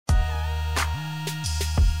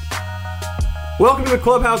Welcome to the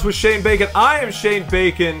Clubhouse with Shane Bacon. I am Shane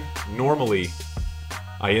Bacon. Normally,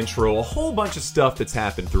 I intro a whole bunch of stuff that's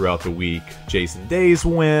happened throughout the week. Jason Day's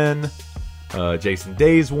win, and Jason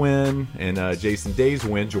Day's win,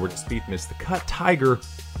 Jordan Spieth missed the cut. Tiger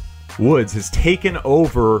Woods has taken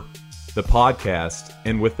over the podcast,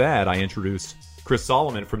 and with that, I introduce Chris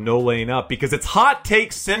Solomon from No Laying Up, because it's Hot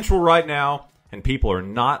Take Central right now, and people are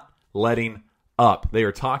not letting up. They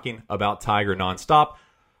are talking about Tiger nonstop,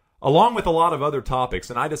 along with a lot of other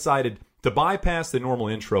topics, and I decided to bypass the normal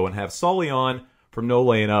intro and have Sully on from No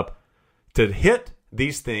Laying Up to hit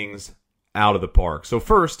these things out of the park. So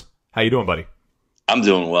first, how you doing, buddy? I'm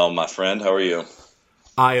doing well, my friend. How are you?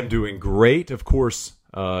 I am doing great. Of course,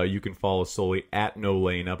 you can follow Sully at No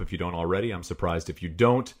Laying Up if you don't already. I'm surprised if you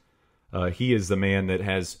don't. He is the man that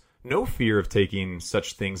has no fear of taking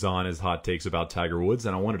such things on as hot takes about Tiger Woods,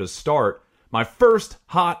 and I wanted to start my first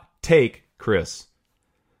hot take, Chris.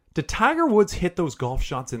 Did Tiger Woods hit those golf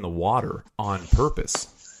shots in the water on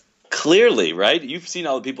purpose? Clearly, right? You've seen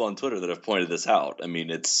all the people on Twitter that have pointed this out. I mean,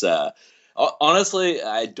 it's honestly,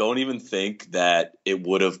 I don't even think that it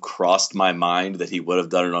would have crossed my mind that he would have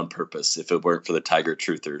done it on purpose if it weren't for the Tiger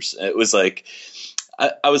truthers. It was like,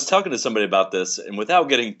 I was talking to somebody about this, and without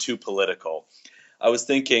getting too political, I was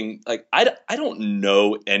thinking, like, I don't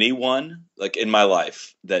know anyone, like, in my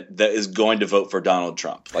life that is going to vote for Donald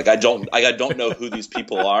Trump. Like, I don't know who these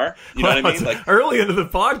people are. You know what I mean? Like, early into the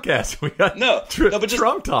podcast, we got but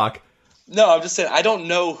Trump talk. No, I'm just saying, I don't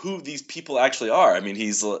know who these people actually are. I mean,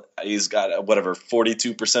 he's got whatever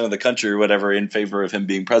 42% of the country or whatever in favor of him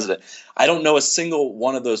being president. I don't know a single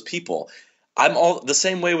one of those people. I'm all the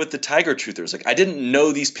same way with the Tiger truthers. Like, I didn't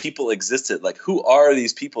know these people existed. Like, who are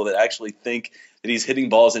these people that actually think that he's hitting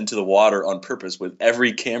balls into the water on purpose with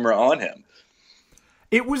every camera on him?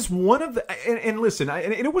 It was one of the, and listen,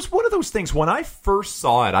 it was one of those things. When I first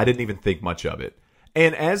saw it, I didn't even think much of it.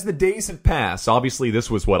 And as the days have passed, obviously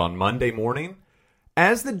this was on Monday morning.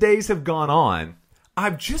 As the days have gone on,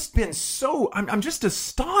 I've just been I'm just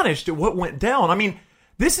astonished at what went down. I mean,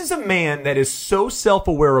 this is a man that is so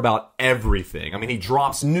self-aware about everything. I mean, he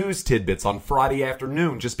drops news tidbits on Friday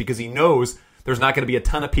afternoon just because he knows there's not going to be a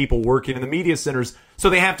ton of people working in the media centers,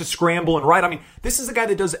 so they have to scramble and write. I mean, this is a guy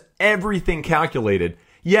that does everything calculated,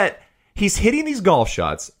 yet he's hitting these golf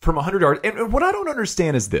shots from 100 yards. And what I don't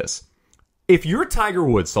understand is this. If you're Tiger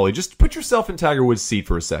Woods, Sully, just put yourself in Tiger Woods' seat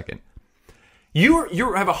for a second. You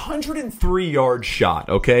have a 103-yard shot,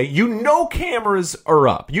 okay? You know cameras are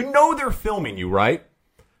up. You know they're filming you, right?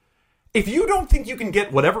 If you don't think you can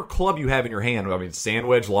get whatever club you have in your hand, I mean, sand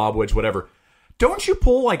wedge, lob wedge, whatever, don't you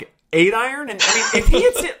pull like 8-iron? And I mean, if he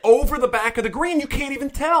hits it over the back of the green, you can't even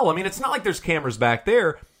tell. I mean, it's not like there's cameras back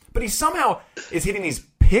there, but he somehow is hitting these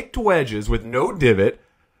picked wedges with no divot,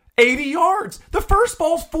 80 yards. The first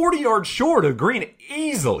ball's 40 yards short of green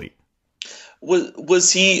easily.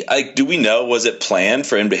 Was he, like, do we know, was it planned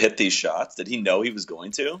for him to hit these shots? Did he know he was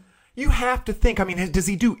going to? You have to think, I mean, does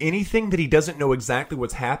he do anything that he doesn't know exactly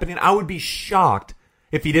what's happening? I would be shocked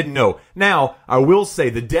if he didn't know. Now, I will say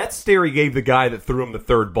the death stare he gave the guy that threw him the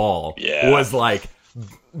third ball was like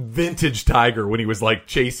vintage Tiger when he was like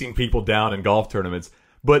chasing people down in golf tournaments.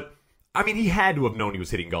 But, I mean, he had to have known he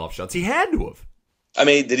was hitting golf shots. He had to have. I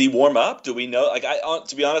mean, did he warm up? Do we know? Like,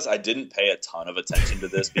 to be honest, I didn't pay a ton of attention to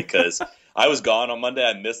this because I was gone on Monday.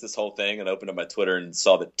 I missed this whole thing and opened up my Twitter and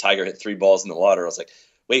saw that Tiger hit 3 balls in the water. I was like,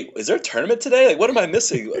 wait, is there a tournament today? Like, what am I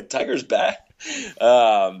missing? Tiger's back.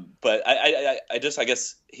 But I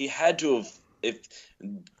guess he had to have, if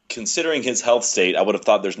considering his health state, I would have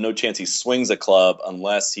thought there's no chance he swings a club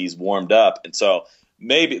unless he's warmed up. And so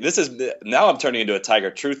maybe now I'm turning into a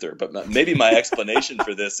Tiger truther, but maybe my explanation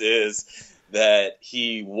for this is that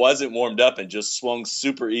he wasn't warmed up and just swung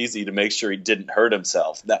super easy to make sure he didn't hurt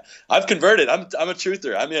himself. Now, I've converted. I'm a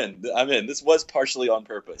truther. I'm in. This was partially on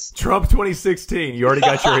purpose. Trump 2016. You already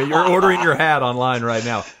got you're ordering your hat online right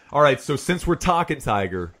now. All right, so since we're talking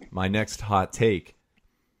Tiger, my next hot take.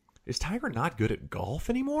 Is Tiger not good at golf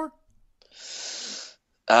anymore?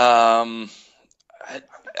 I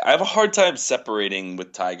have a hard time separating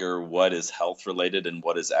with Tiger what is health related and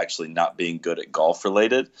what is actually not being good at golf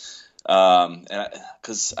related. And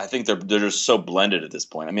because I think they're just so blended at this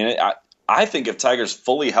point. I mean, I think if Tiger's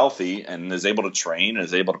fully healthy and is able to train and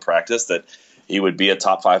is able to practice, that he would be a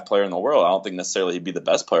top 5 player in the world. I don't think necessarily he'd be the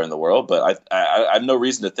best player in the world, but I have no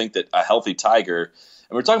reason to think that a healthy Tiger,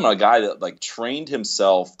 and we're talking about a guy that like trained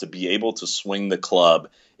himself to be able to swing the club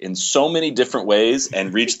in so many different ways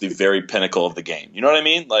and reach the very pinnacle of the game. You know what I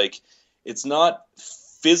mean? Like, it's not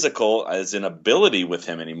physical as in ability with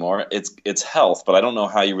him anymore. It's health, but I don't know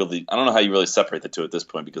how you really separate the two at this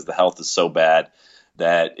point because the health is so bad.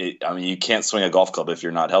 that you can't swing a golf club if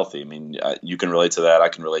you're not healthy. I mean, you can relate to that. I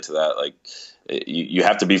can relate to that. Like, you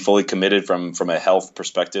have to be fully committed from a health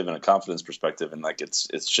perspective and a confidence perspective. And like,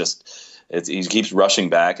 he keeps rushing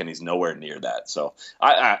back and he's nowhere near that. So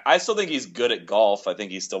I still think he's good at golf. I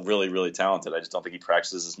think he's still really, really talented. I just don't think he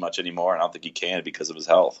practices as much anymore. And I don't think he can because of his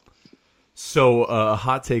health. So a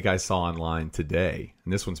hot take I saw online today,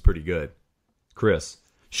 and this one's pretty good. Chris,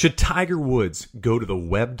 should Tiger Woods go to the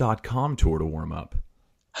web.com tour to warm up?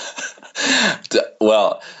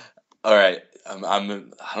 Well, all right. I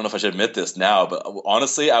don't know if I should admit this now, but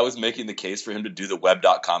honestly, I was making the case for him to do the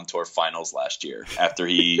web.com tour finals last year after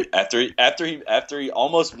he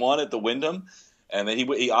almost won at the Wyndham, and then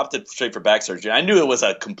he opted straight for back surgery. I knew it was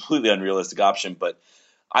a completely unrealistic option, but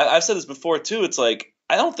I've said this before too. It's like,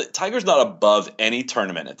 I don't think Tiger's not above any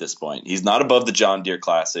tournament at this point. He's not above the John Deere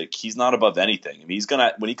Classic. He's not above anything. I mean,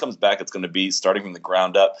 when he comes back, it's going to be starting from the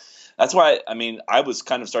ground up. That's why, I was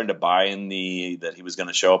kind of starting to buy in that he was going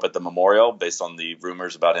to show up at the Memorial based on the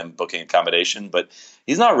rumors about him booking accommodation, but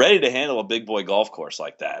he's not ready to handle a big boy golf course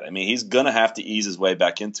like that. I mean, he's going to have to ease his way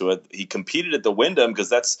back into it. He competed at the Wyndham because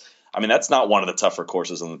that's not one of the tougher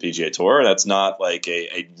courses on the PGA Tour. That's not like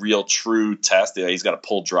a real true test. He's got to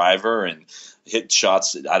pull driver and hit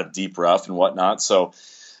shots out of deep rough and whatnot. So,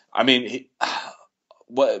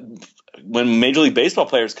 when Major League Baseball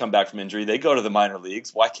players come back from injury, they go to the minor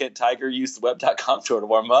leagues. Why can't Tiger use the web.com tour to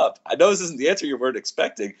warm up? I know this isn't the answer you weren't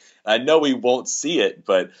expecting. I know we won't see it,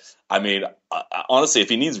 but honestly, if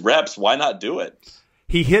he needs reps, why not do it?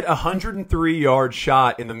 He hit a 103-yard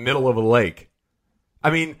shot in the middle of a lake.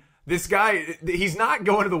 This guy, he's not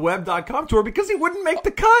going to the web.com tour because he wouldn't make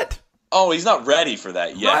the cut. Oh, he's not ready for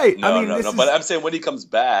that yet. Right. No. But I'm saying when he comes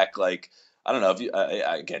back, like, I don't know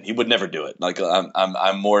if again, he would never do it. Like,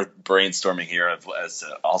 I'm more brainstorming here as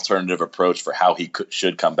an alternative approach for how he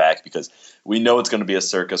should come back, because we know it's going to be a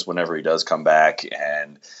circus whenever he does come back.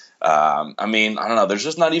 And I don't know. There's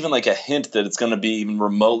just not even like a hint that it's going to be even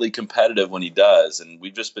remotely competitive when he does. And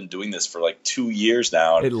we've just been doing this for like 2 years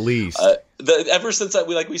now, at least. Ever since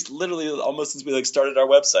we literally almost since we started our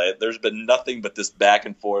website, there's been nothing but this back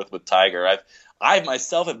and forth with Tiger. I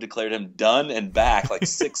myself have declared him done and back like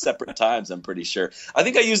 6 separate times. I'm pretty sure. I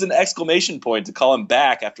think I used an exclamation point to call him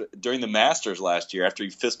back during the Masters last year after he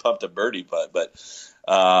fist pumped a birdie putt. But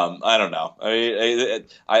I don't know.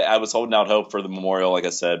 I was holding out hope for the Memorial, like I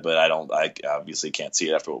said, but I obviously can't see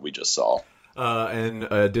it after what we just saw. And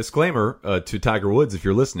a disclaimer to Tiger Woods, if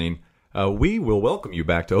you're listening. We will welcome you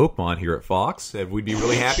back to Oakmont here at Fox, and we'd be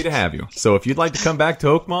really happy to have you. So if you'd like to come back to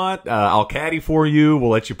Oakmont, I'll caddy for you. We'll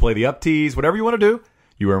let you play the up tees, whatever you want to do.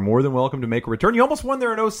 You are more than welcome to make a return. You almost won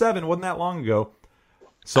there in 07. Wasn't that long ago.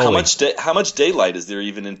 Sully. How much daylight is there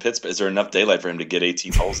even in Pittsburgh? Is there enough daylight for him to get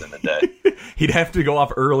 18 holes in a day? He'd have to go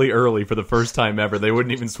off early for the first time ever. They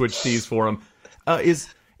wouldn't even switch tees for him.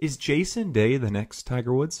 Is Jason Day the next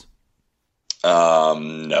Tiger Woods?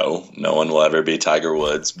 No one will ever be Tiger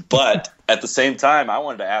Woods. But at the same time, I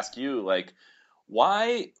wanted to ask you, like,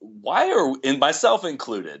 why are, and myself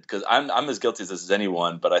included, because I'm as guilty as this as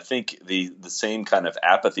anyone, but I think the same kind of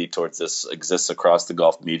apathy towards this exists across the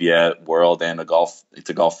golf media world and to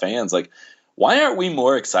golf fans. Like, why aren't we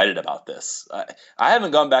more excited about this? I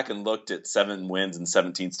haven't gone back and looked at 7 wins and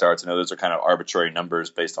 17 starts. I know those are kind of arbitrary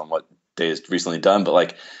numbers based on what Day has recently done, but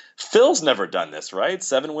like, Phil's never done this, right?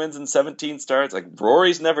 7 wins and 17 starts. Like,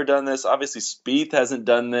 Rory's never done this. Obviously, Spieth hasn't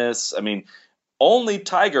done this. Only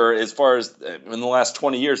Tiger, as far as in the last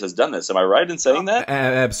 20 years, has done this. Am I right in saying that?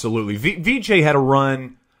 Absolutely. VJ had a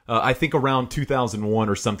run, I think around 2001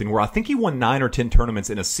 or something, where I think he won 9 or 10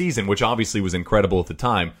 tournaments in a season, which obviously was incredible at the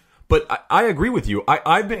time. But I agree with you.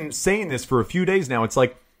 I've been saying this for a few days now. It's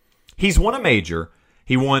like, he's won a major.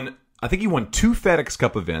 I think he won 2 FedEx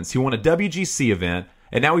Cup events. He won a WGC event.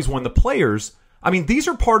 And now he's won the Players. These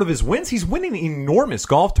are part of his wins. He's winning enormous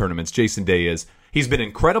golf tournaments, Jason Day is. He's been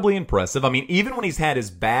incredibly impressive. Even when he's had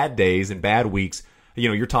his bad days and bad weeks,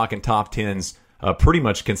 you're talking top 10s pretty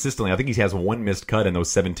much consistently. I think he has 1 missed cut in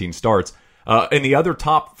those 17 starts. And the other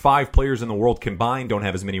top 5 players in the world combined don't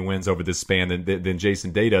have as many wins over this span than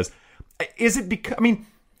Jason Day does. Is it because,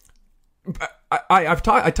 I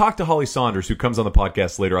talked to Holly Sonders, who comes on the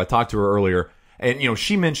podcast later. I talked to her earlier. And,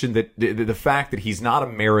 she mentioned that the fact that he's not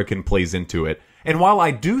American plays into it. And while I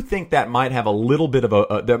do think that might have a little bit of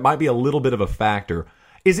a factor,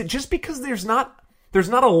 is it just because there's not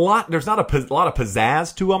a lot of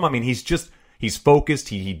pizzazz to him? He's focused.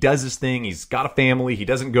 He does his thing. He's got a family. He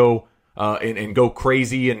doesn't go and go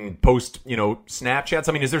crazy and post,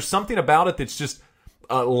 Snapchats. Is there something about it that's just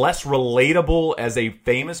less relatable as a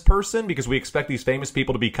famous person, because we expect these famous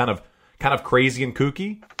people to be kind of crazy and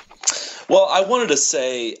kooky? Well, I wanted to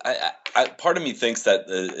say, part of me thinks that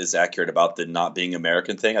is accurate about the not being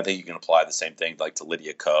American thing. I think you can apply the same thing like to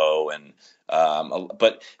Lydia Ko, and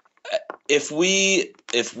but if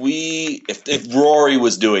Rory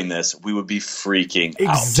was doing this, we would be freaking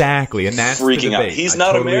out. Exactly, and that's freaking the debate. out. He's I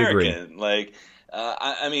not totally American. agree. Like,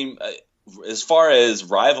 I mean, as far as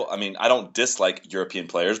rival, I mean, I don't dislike European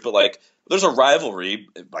players, but like, there's a rivalry,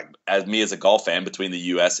 like as me as a golf fan, between the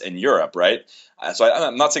U.S. and Europe, right? So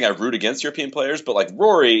I'm not saying I root against European players, but like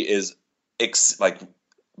Rory is like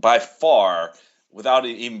by far, without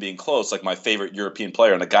it even being close, like my favorite European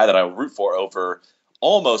player and a guy that I root for over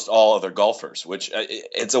almost all other golfers. Which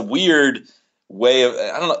it's a weird way of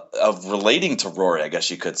of relating to Rory, I guess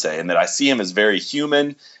you could say, and that I see him as very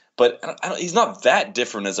human. But he's not that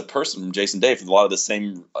different as a person from Jason Day for a lot of the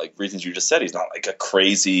same like reasons you just said. He's not like a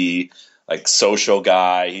crazy like social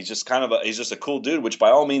guy. He's just he's just a cool dude, which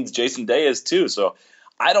by all means Jason Day is too. So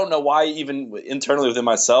I don't know why even internally within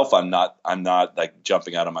myself I'm not like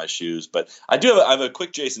jumping out of my shoes. But I have a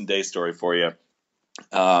quick Jason Day story for you.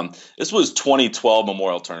 This was 2012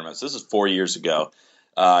 Memorial Tournament. So this is 4 years ago.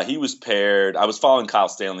 He was paired. I was following Kyle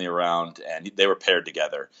Stanley around, and they were paired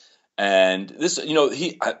together. And this,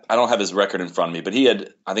 I don't have his record in front of me, but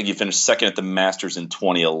I think he finished second at the Masters in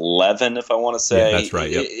 2011, if I want to say. Yeah, that's right.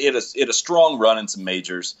 Yep. He had a strong run in some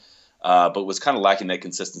majors, but was kind of lacking that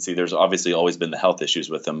consistency. There's obviously always been the health issues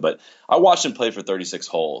with him, but I watched him play for 36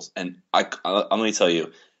 holes, and let me tell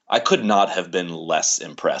you, I could not have been less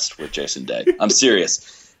impressed with Jason Day. I'm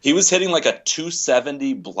serious. He was hitting like a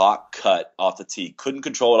 270 block cut off the tee. Couldn't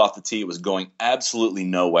control it off the tee. It was going absolutely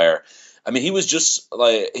nowhere. I mean, he was just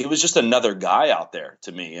another guy out there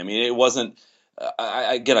to me. I mean, it wasn't.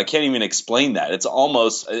 I can't even explain that. It's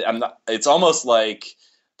almost like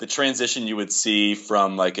the transition you would see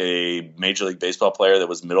from like a Major League Baseball player that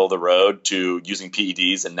was middle of the road to using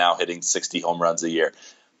PEDs and now hitting 60 home runs a year.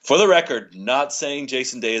 For the record, not saying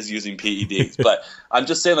Jason Day is using PEDs, but I'm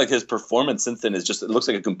just saying like his performance since then it looks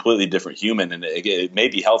like a completely different human, and it may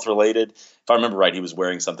be health related. If I remember right, he was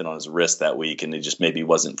wearing something on his wrist that week, and he just maybe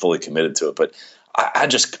wasn't fully committed to it. But I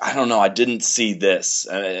don't know. I didn't see this.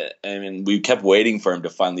 I mean, we kept waiting for him to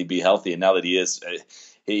finally be healthy, and now that he is,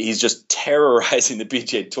 he's just terrorizing the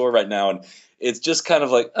PGA Tour right now, and it's just kind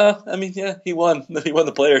of like, I mean, yeah, he won. He won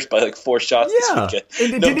the Players by like 4 shots this weekend.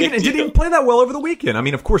 And it didn't even play that well over the weekend. I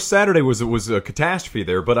mean, of course, Saturday was a catastrophe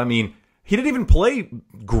there, but I mean, he didn't even play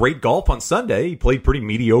great golf on Sunday. He played pretty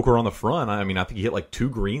mediocre on the front. I mean, I think he hit like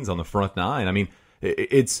 2 greens on the front 9. I mean,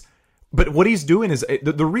 but what he's doing is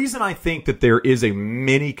the reason I think that there is a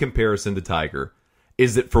mini comparison to Tiger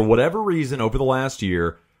is that for whatever reason over the last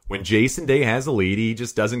year, when Jason Day has a lead, he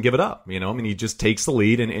just doesn't give it up. I mean, he just takes the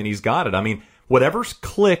lead and he's got it. I mean, whatever's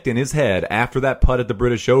clicked in his head after that putt at the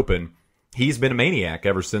British Open, he's been a maniac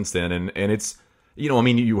ever since then. And it's, I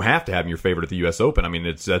mean, you have to have him your favorite at the U.S. Open. I mean,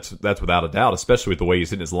 that's without a doubt, especially with the way he's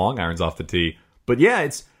hitting his long irons off the tee. But yeah,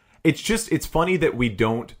 it's funny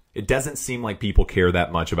that it doesn't seem like people care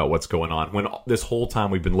that much about what's going on when this whole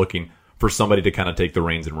time we've been looking for somebody to kind of take the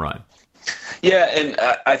reins and run. Yeah, and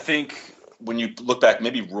I think when you look back,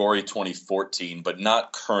 maybe Rory 2014, but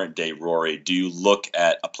not current day Rory, do you look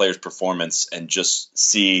at a player's performance and just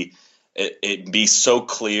see it be so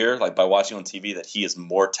clear, like by watching on TV, that he is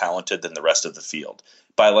more talented than the rest of the field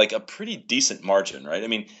by like a pretty decent margin, right? I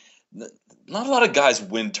mean, not a lot of guys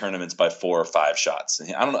win tournaments by 4 or 5 shots.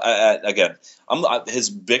 I don't know. His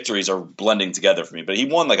victories are blending together for me, but he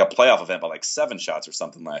won like a playoff event by like 7 shots or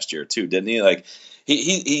something last year too, didn't he? Like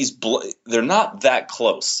they're not that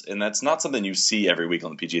close, and that's not something you see every week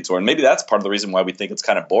on the PGA Tour. And maybe that's part of the reason why we think it's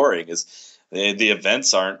kind of boring is the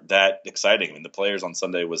events aren't that exciting. I mean, the Players on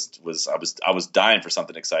Sunday was I was dying for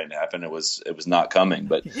something exciting to happen. It was not coming,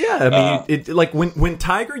 but yeah, I mean, it like when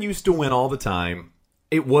Tiger used to win all the time,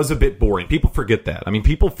 it was a bit boring. People forget that. I mean,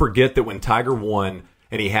 people forget that when Tiger won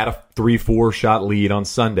and he had a 3-4 shot lead on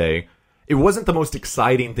Sunday, it wasn't the most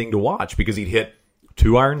exciting thing to watch because he'd hit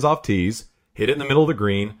 2 irons off tees, hit it in the middle of the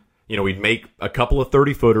green. He'd make a couple of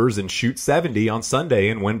 30-footers and shoot 70 on Sunday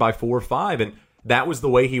and win by 4 or 5. And that was the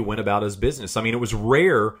way he went about his business. I mean, it was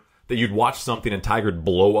rare that you'd watch something and Tiger would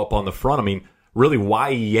blow up on the front. I mean, really, Wai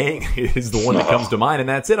Yang is the one that comes to mind, and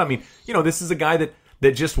that's it. I mean, this is a guy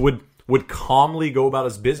that just would calmly go about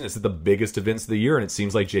his business at the biggest events of the year, and it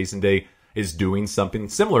seems like Jason Day is doing something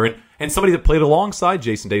similar. And somebody that played alongside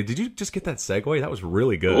Jason Day, did you just get that segue? That was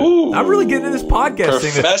really good. Ooh, I'm really getting into this podcast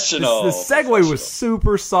thing. Professional. The segue was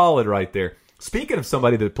super solid right there. Speaking of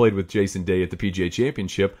somebody that played with Jason Day at the PGA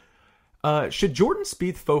Championship, should Jordan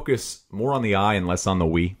Spieth focus more on the I and less on the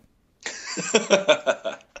we?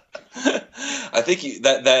 I think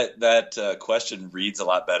that question reads a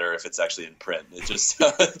lot better if it's actually in print. It just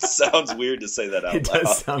it sounds weird to say that out loud. It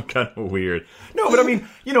does sound kind of weird. No, but I mean,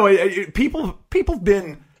 people have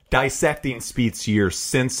been dissecting Spieth's year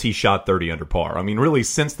since he shot 30 under par. I mean, really,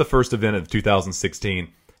 since the first event of 2016,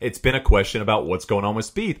 it's been a question about what's going on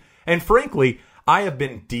with Spieth. And frankly, I have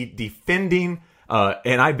been defending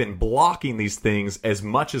and I've been blocking these things as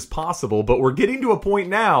much as possible. But we're getting to a point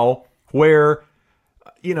now where,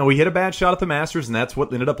 he hit a bad shot at the Masters, and that's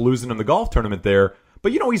what ended up losing him the golf tournament there.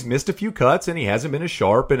 But, he's missed a few cuts, and he hasn't been as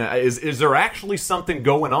sharp. And is there actually something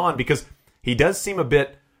going on? Because he does seem a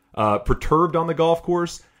bit perturbed on the golf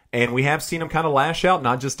course, and we have seen him kind of lash out,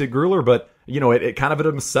 not just at Grueller, but, it kind of at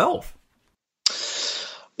himself.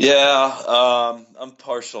 Yeah, I'm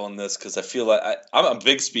partial on this because I feel like I'm a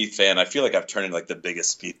big Spieth fan. I feel like I've turned into like the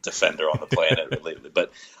biggest Spieth defender on the planet lately.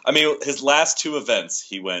 But, I mean, his last two events,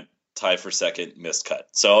 he went tie for second, missed cut.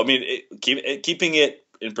 So, I mean, keeping it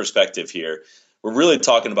in perspective here, we're really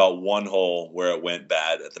talking about one hole where it went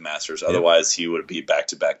bad at the Masters. Otherwise, he would be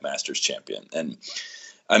back-to-back Masters champion. And,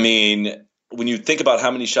 I mean, when you think about how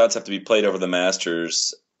many shots have to be played over the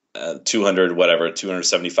Masters,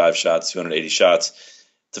 275 shots, 280 shots,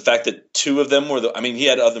 the fact that two of them were he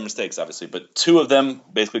had other mistakes, obviously, but two of them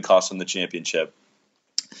basically cost him the championship.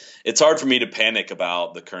 It's hard for me to panic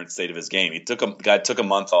about the current state of his game. Guy took a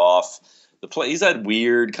month off. He's had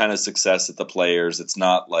weird kind of success at the Players. It's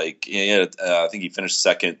not like I think he finished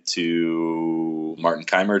second to Martin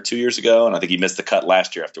Keimer 2 years ago, and I think he missed the cut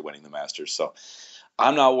last year after winning the Masters. So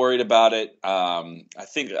I'm not worried about it. I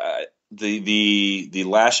think the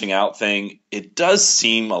lashing out thing, it does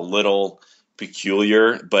seem a little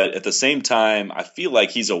peculiar, but at the same time, I feel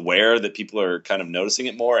like he's aware that people are kind of noticing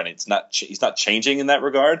it more, and he's not changing in that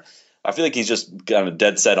regard. I feel like he's just kind of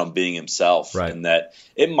dead set on being himself, right. And that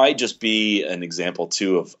it might just be an example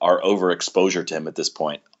too of our overexposure to him at this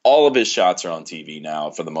point. All of his shots are on TV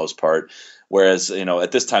now for the most part, whereas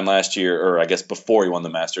at this time last year, or I guess before he won the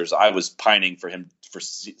Masters, I was pining for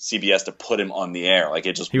CBS to put him on the air. Like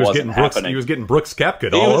it just wasn't happening. He was getting Brooks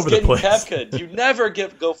Koepka all over the place. Koepka. You never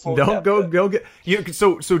go full. Don't go get.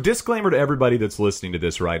 So disclaimer to everybody that's listening to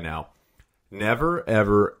this right now: never,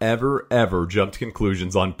 ever, ever, ever jump to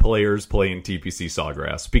conclusions on players playing TPC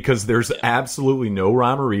Sawgrass because there's absolutely no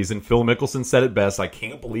rhyme or reason. Phil Mickelson said it best: "I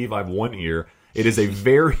can't believe I've won here." It is a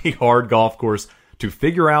very hard golf course to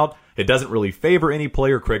figure out. It doesn't really favor any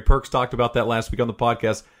player. Craig Perks talked about that last week on the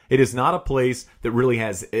podcast. It is not a place that really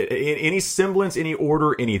has any semblance, any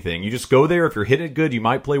order, anything. You just go there. If you're hitting it good, you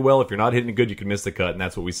might play well. If you're not hitting it good, you can miss the cut, and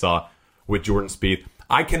that's what we saw with Jordan Spieth.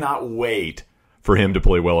 I cannot wait for him to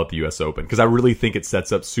play well at the U.S. Open because I really think it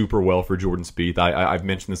sets up super well for Jordan Spieth. I've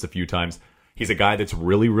mentioned this a few times. He's a guy that's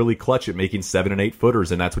really, really clutch at making 7 and 8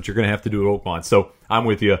 footers, and that's what you're going to have to do at Oakmont. So I'm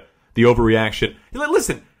with you. The overreaction.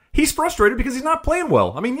 Listen. He's frustrated because he's not playing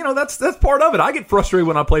well. I mean, that's part of it. I get frustrated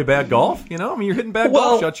when I play bad golf. You're hitting bad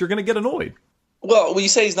golf shots, you're going to get annoyed. Well, when you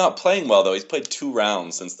say he's not playing well, though, he's played 2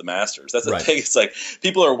 rounds since the Masters. That's the thing. It's like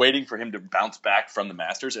people are waiting for him to bounce back from the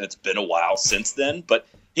Masters, and it's been a while since then. But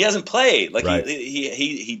he hasn't played. Like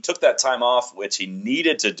he took that time off, which he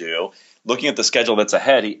needed to do. Looking at the schedule that's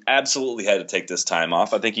ahead, he absolutely had to take this time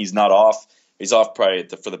off. I think he's not off. He's off probably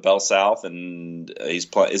for the Bell South, and is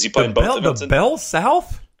he playing both events? The Bell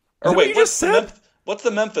South? Or wait, what's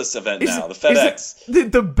the Memphis event now? The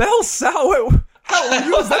FedEx. The Bell South?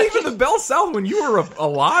 Was that even the Bell South when you were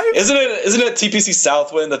alive? Isn't it TPC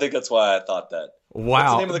Southwind? I think that's why I thought that. Wow.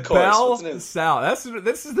 What's the name of the course? Bell South.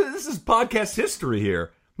 This is podcast history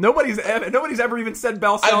here. Nobody's ever even said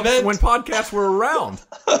Bell South when podcasts were around.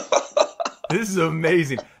 This is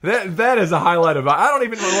amazing. That is a highlight of. I don't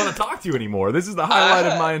even want to talk to you anymore. This is the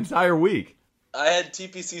highlight of my entire week. I had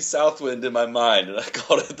TPC Southwind in my mind, and I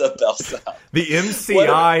called it the Bell South. The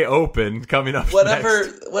MCI Open coming up whatever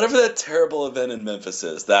next. That terrible event in Memphis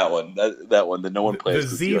is, that one that no one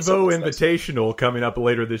plays. The Zevo Invitational coming up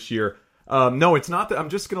later this year. No, it's not. I'm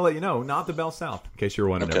just going to let you know, not the Bell South, in case you're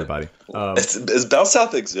wondering, everybody. Does Bell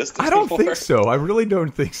South exist? I don't think so. I really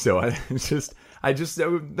don't think so. I just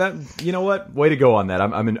that you know what? Way to go on that.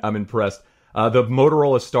 I'm impressed. The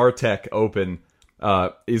Motorola StarTech Open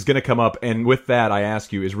is going to come up, and with that, I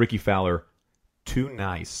ask you: is Ricky Fowler too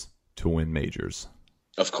nice to win majors?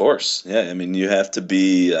 Of course, yeah. I mean, you have to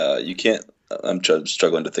be. You can't. I'm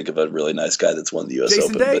struggling to think of a really nice guy that's won the U.S.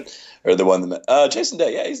 Jason Open, Day? or the one that Jason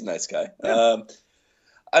Day. Yeah, he's a nice guy. Yeah.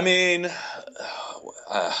 I mean,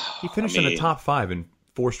 he finished in the top 5 in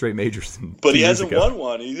 4 straight majors. But he hasn't won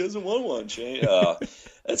one. He hasn't won one, Shane.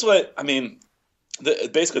 That's what I mean.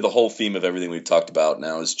 Basically, the whole theme of everything we've talked about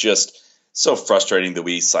now is just so frustrating that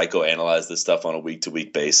we psychoanalyze this stuff on a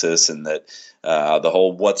week-to-week basis, and that the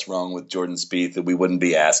whole "what's wrong with Jordan Spieth" that we wouldn't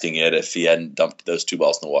be asking it if he hadn't dumped those 2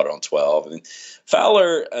 balls in the water on 12. I mean,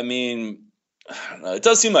 Fowler. I mean, I don't know, it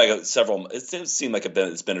does seem like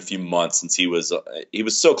it's been a few months since he was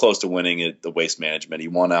so close to winning at the Waste Management. He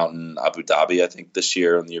won out in Abu Dhabi, I think, this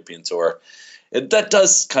year on the European Tour. That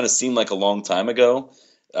does kind of seem like a long time ago.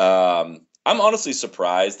 I'm honestly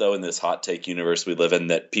surprised, though, in this hot take universe we live in,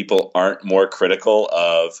 that people aren't more critical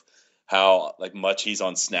of how much he's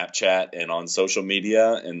on Snapchat and on social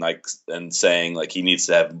media, and saying he needs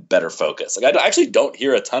to have better focus. I actually don't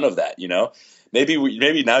hear a ton of that.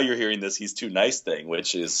 Maybe now you're hearing this "he's too nice" thing,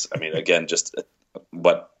 which is, I mean, again, just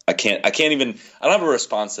what I don't have a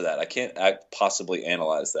response to that. I can't possibly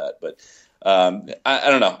analyze that, but. I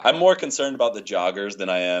don't know. I'm more concerned about the joggers than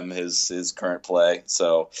I am his current play.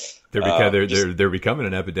 So they're becoming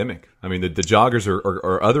an epidemic. I mean, the joggers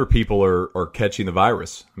or other people are catching the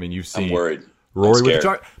virus. I mean, you've seen. I'm worried. Rory with the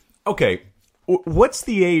jogger. Okay, what's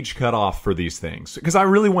the age cutoff for these things? Because I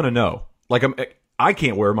really want to know. I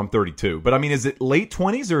can't wear them. I'm 32, but I mean, is it late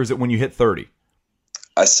 20s or is it when you hit 30?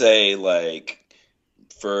 I say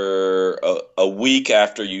for a week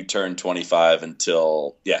after you turn 25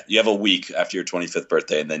 until you have a week after your 25th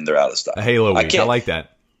birthday, and then they're out of stock. A halo week. I like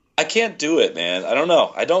that. I can't do it, man. I don't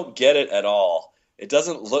know. I don't get it at all. It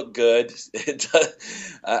doesn't look good. It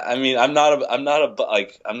does. I mean, I'm not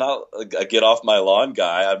a get off my lawn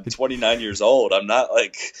guy. I'm 29 years old. I'm not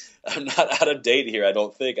out of date here. I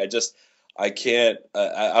don't think. I can't.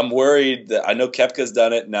 I'm worried that I know Koepka's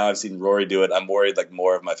done it. Now I've seen Rory do it. I'm worried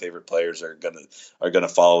more of my favorite players are gonna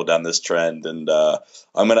follow down this trend, and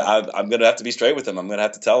I'm gonna have to be straight with them. I'm gonna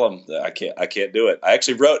have to tell them that I can't do it. I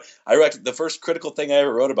wrote the first critical thing I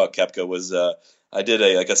ever wrote about Koepka was I did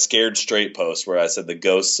a scared straight post where I said the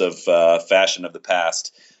ghosts of fashion of the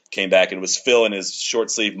past came back, and it was Phil in his short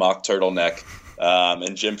sleeve mock turtleneck.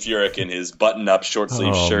 And Jim Furyk in his button-up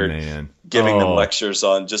short-sleeve shirt, giving them lectures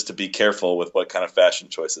on just to be careful with what kind of fashion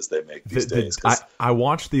choices they make these days. I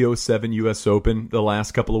watched the '07 U.S. Open the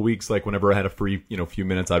last couple of weeks. Whenever I had a free few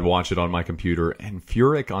minutes, I'd watch it on my computer. And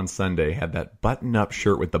Furyk on Sunday had that button-up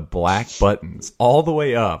shirt with the black buttons all the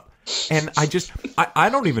way up. And I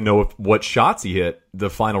don't even know what shots he hit the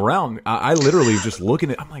final round. I literally just looking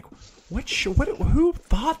at. I'm like, who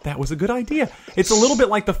thought that was a good idea? It's a little bit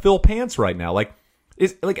like the Phil pants right now.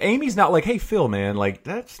 Amy's not hey, Phil, man,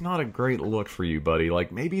 that's not a great look for you, buddy.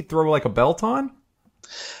 Maybe throw a belt on.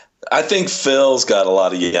 I think Phil's got a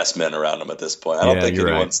lot of yes men around him at this point. I don't think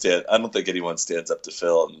anyone stands up to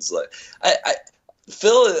Phil and is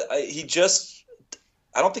Phil.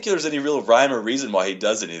 I don't think there's any real rhyme or reason why he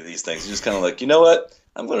does any of these things. He's just kind of you know what?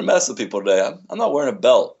 I'm going to mess with people today. I'm not wearing a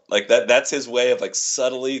belt. That's his way of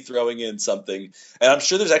subtly throwing in something. And I'm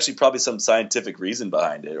sure there's actually probably some scientific reason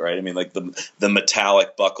behind it, right? I mean, the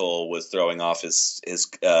metallic buckle was throwing off his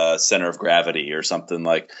center of gravity or something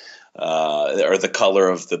or the color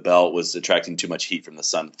of the belt was attracting too much heat from the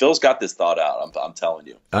sun. Phil's got this thought out. I'm telling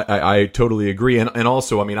you. I totally agree. And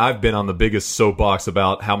also, I mean, I've been on the biggest soapbox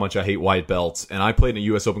about how much I hate white belts. And I played in a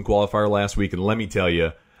U.S. Open qualifier last week. And let me tell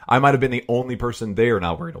you, I might have been the only person there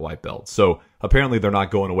not wearing a white belt. So apparently they're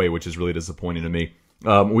not going away, which is really disappointing to me.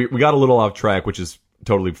 We got a little off track, which is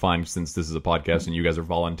totally fine since this is a podcast and you guys are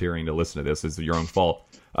volunteering to listen to this. It's your own fault.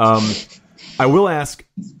 I will ask,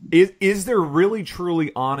 is there really,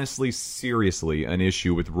 truly, honestly, seriously an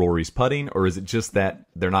issue with Rory's putting, or is it just that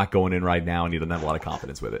they're not going in right now and he doesn't have a lot of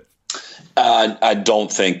confidence with it? I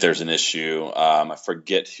don't think there's an issue. I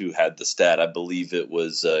forget who had the stat. I believe it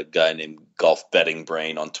was a guy named Golf Betting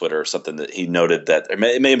Brain on Twitter or something that he noted that it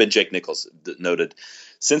may have been Jake Nichols that noted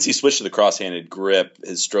since he switched to the cross-handed grip,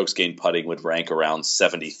 his strokes gained putting would rank around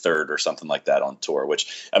 73rd or something like that on tour.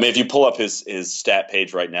 Which, I mean, if you pull up his stat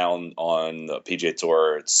page right now on the PGA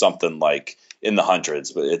Tour, it's something in the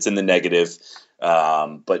hundreds, but it's in the negative.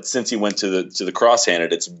 But since he went to the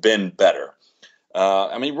cross-handed, it's been better.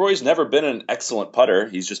 I mean, Roy's never been an excellent putter.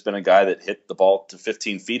 He's just been a guy that hit the ball to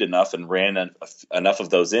 15 feet enough and ran enough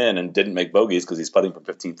of those in and didn't make bogeys because he's putting from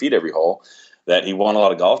 15 feet every hole that he won a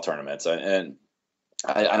lot of golf tournaments. And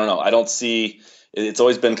I don't know. I don't see – it's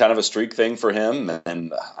always been kind of a streak thing for him,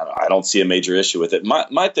 and I don't see a major issue with it.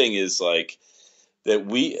 My thing is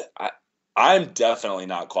that I'm definitely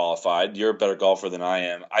not qualified. You're a better golfer than I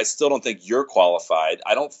am. I still don't think you're qualified.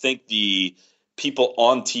 I don't think the – people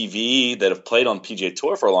on TV that have played on PGA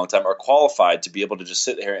Tour for a long time are qualified to be able to just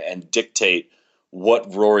sit here and dictate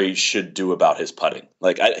what Rory should do about his putting.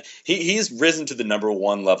 Like he's risen to the number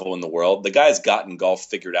one level in the world. The guy's gotten golf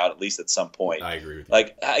figured out, at least at some point. I agree with you.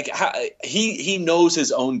 Like he knows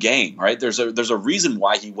his own game, right? There's a reason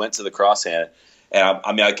why he went to the crosshand. And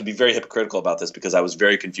I mean, I could be very hypocritical about this because I was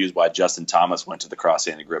very confused why Justin Thomas went to the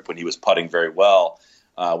cross-handed grip when he was putting very well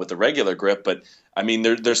with the regular grip. But I mean,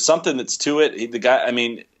 there's something that's to it. The guy, I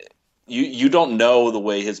mean, you don't know the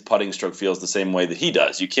way his putting stroke feels the same way that he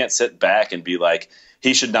does. You can't sit back and be like,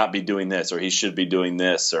 he should not be doing this, or he should be doing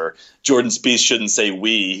this, or Jordan Spieth shouldn't say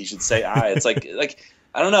we, he should say I. It's like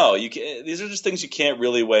I don't know. These are just things you can't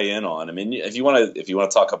really weigh in on. I mean, if you want to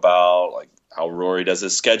talk about like how Rory does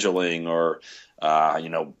his scheduling or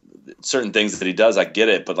certain things that he does, I get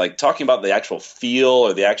it. But like talking about the actual feel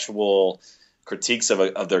or the actual critiques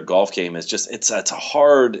of their golf game is just it's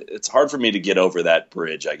hard for me to get over that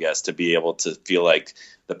bridge, I guess, to be able to feel like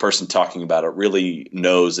the person talking about it really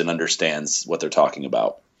knows and understands what they're talking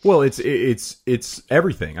about. Well, it's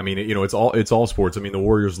everything. I mean, it's all sports. I mean, the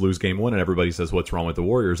Warriors lose game one and everybody says what's wrong with the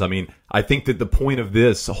Warriors. I mean, I think that the point of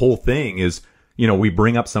this whole thing is, we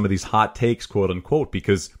bring up some of these hot takes, quote unquote,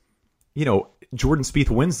 because Jordan Spieth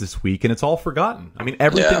wins this week and it's all forgotten. I mean,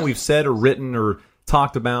 everything we've said or written or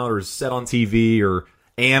talked about or said on TV or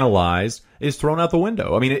analyzed is thrown out the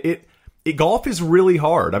window. I mean, golf is really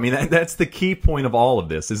hard. I mean, that's the key point of all of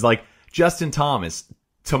this is like Justin Thomas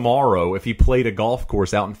tomorrow, if he played a golf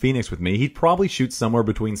course out in Phoenix with me, he'd probably shoot somewhere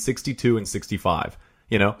between 62 and 65,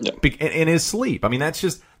 in his sleep. I mean,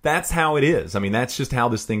 that's how it is. I mean, that's just how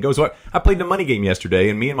this thing goes. So I played a money game yesterday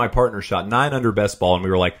and me and my partner shot 9 under best ball and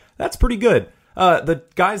we were like, that's pretty good. The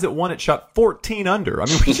guys that won it shot 14 under. I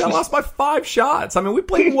mean, we lost by 5 shots. I mean, we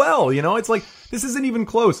played well, It's like, this isn't even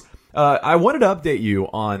close. I wanted to update you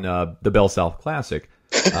on the Bell South Classic.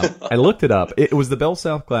 I looked it up. It was the Bell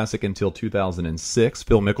South Classic until 2006.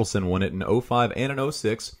 Phil Mickelson won it in 05 and in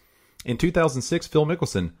 06. In 2006, Phil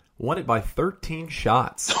Mickelson won it by 13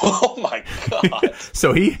 shots. Oh, my God.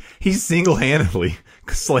 So he single-handedly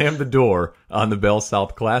slammed the door on the Bell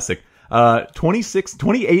South Classic.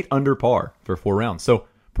 28 under par for 4 rounds. So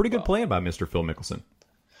pretty good playing by Mr. Phil Mickelson.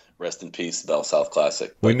 Rest in peace, Bell South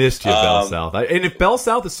Classic. We missed you, Bell South. And if Bell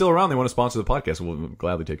South is still around, they want to sponsor the podcast, we'll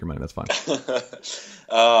gladly take your money. That's fine.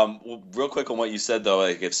 Real quick on what you said, though,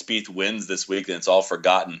 like if Spieth wins this week, then it's all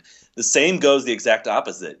forgotten. The same goes the exact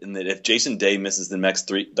opposite, in that if Jason Day misses the next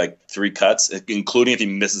three cuts, including if he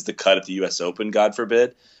misses the cut at the U.S. Open, God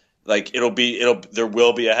forbid, like there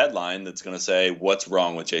will be a headline that's going to say what's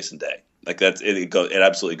wrong with Jason Day. Like it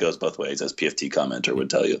absolutely goes both ways, as PFT commenter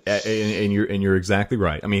would tell you. And you're exactly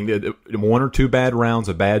right. I mean, 1 or 2 bad rounds,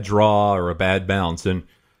 a bad draw, or a bad bounce, and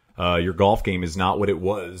your golf game is not what it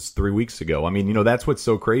was 3 weeks ago. I mean, that's what's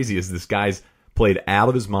so crazy is this guy's played out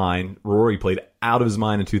of his mind. Rory played out of his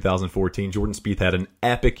mind in 2014. Jordan Spieth had an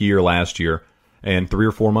epic year last year, and 3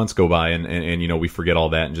 or 4 months go by, and we forget all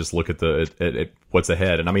that and just look at what's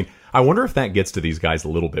ahead. And I mean, I wonder if that gets to these guys a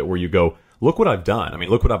little bit, where you go, look what I've done. I mean,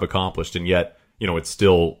 look what I've accomplished, and yet, it's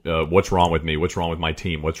still what's wrong with me? What's wrong with my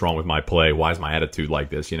team? What's wrong with my play? Why is my attitude like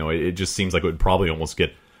this? It just seems like it would probably almost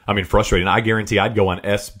get, frustrating. I guarantee I'd go on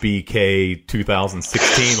SBK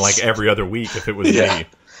 2016 like every other week if it was me.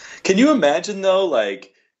 Can you imagine though,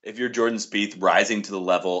 like if you're Jordan Spieth rising to the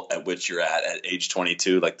level at which you're at age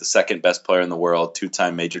 22, like the second best player in the world,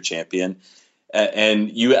 2-time major champion,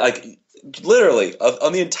 and you like literally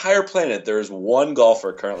on the entire planet there is one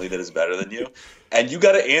golfer currently that is better than you, and you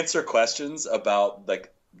got to answer questions about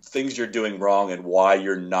like things you're doing wrong and why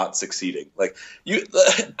you're not succeeding. Like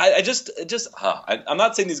I'm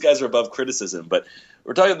not saying these guys are above criticism, but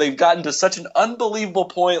we're talking, they've gotten to such an unbelievable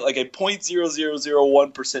point, like a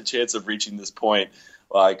 0.0001% chance of reaching this point,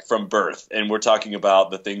 like from birth. And we're talking about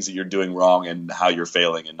the things that you're doing wrong and how you're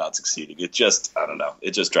failing and not succeeding. It just, I don't know.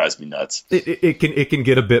 It just drives me nuts. It can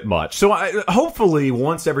get a bit much. So hopefully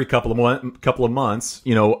once every couple of months,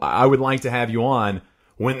 I would like to have you on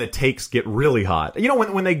when the takes get really hot.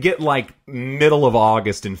 When they get like middle of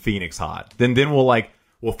August in Phoenix hot, then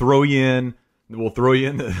we'll throw you in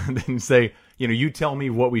and say, you tell me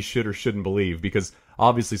what we should or shouldn't believe, because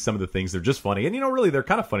obviously some of the things, they're just funny. And, really, they're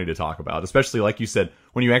kind of funny to talk about, especially, like you said,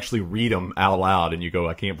 when you actually read them out loud and you go,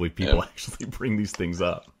 I can't believe people actually bring these things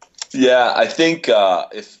up. Yeah, I think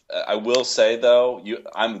if I will say, though,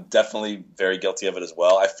 I'm definitely very guilty of it as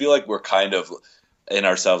well. I feel like we're kind of in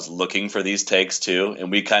ourselves looking for these takes, too.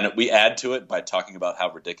 And we add to it by talking about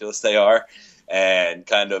how ridiculous they are and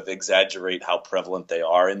kind of exaggerate how prevalent they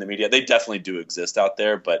are in the media. They definitely do exist out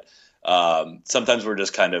there, but Sometimes we're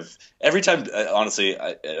just kind of every time. Honestly,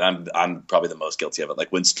 I'm probably the most guilty of it.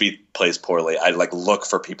 Like when Spieth plays poorly, I like look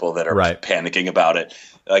for people that are panicking about it.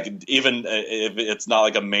 Like even if it's not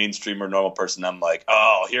like a mainstream or normal person, I'm like,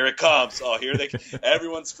 oh, here it comes. Oh,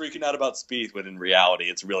 everyone's freaking out about Spieth, when in reality,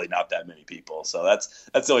 it's really not that many people. So that's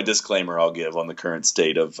the only disclaimer I'll give on the current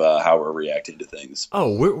state of how we're reacting to things.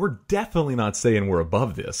 Oh, we're definitely not saying we're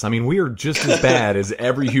above this. I mean, we are just as bad as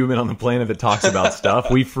every human on the planet that talks about stuff.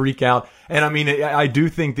 We freak out. And I mean, I do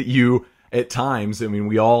think that you, at times, I mean,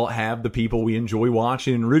 we all have the people we enjoy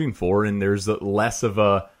watching and rooting for, and there's less of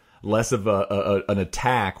an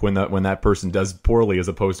attack when that person does poorly, as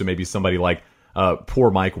opposed to maybe somebody like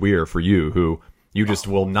poor Mike Weir for you, who you just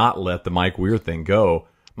will not let the Mike Weir thing go.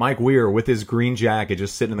 Mike Weir with his green jacket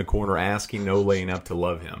just sitting in the corner asking No Laying Up to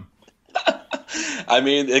love him. I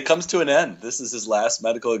mean, it comes to an end. This is his last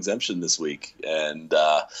medical exemption this week. And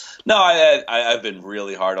no, I've been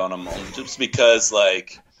really hard on him just because,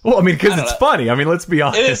 like... Well, I mean, because it's funny. I mean, let's be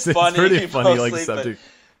honest. It is funny. It's pretty funny, mostly, like, subject.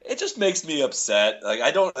 It just makes me upset. Like,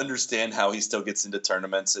 I don't understand how he still gets into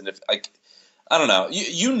tournaments. And if I don't know.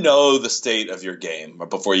 You know the state of your game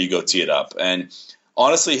before you go tee it up. And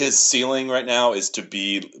honestly, his ceiling right now is to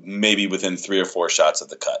be maybe within 3 or 4 shots of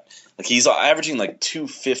the cut. Like, he's averaging like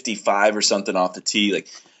 255 or something off the tee. Like,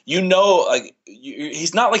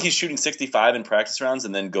 he's not like he's shooting 65 in practice rounds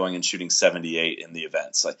and then going and shooting 78 in the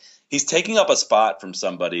events. Like, he's taking up a spot from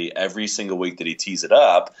somebody every single week that he tees it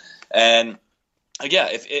up. And yeah,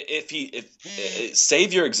 if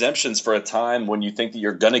save your exemptions for a time when you think that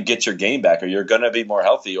you're going to get your game back, or you're going to be more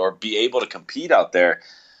healthy, or be able to compete out there.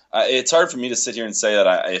 It's hard for me to sit here and say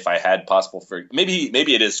that if I had possible for maybe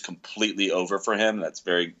it is completely over for him. That's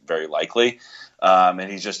very, very likely,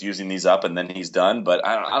 and he's just using these up and then he's done. But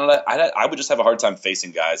I don't know. I would just have a hard time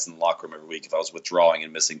facing guys in the locker room every week if I was withdrawing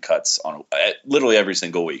and missing cuts on literally every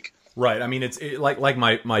single week. Right. I mean, it's like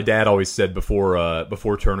my dad always said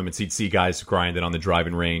before tournaments, he'd see guys grinding on the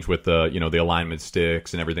driving range with the alignment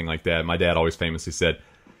sticks and everything like that. My dad always famously said,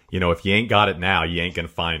 if you ain't got it now, you ain't going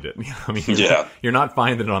to find it. I mean, you're not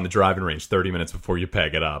finding it on the driving range 30 minutes before you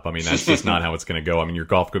peg it up. I mean, that's just not how it's going to go. I mean, your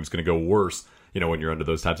golf club's going to go worse, when you're under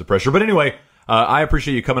those types of pressure. But anyway, I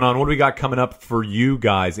appreciate you coming on. What do we got coming up for you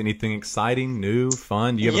guys? Anything exciting, new,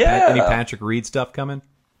 fun? Do you have any Patrick Reed stuff coming?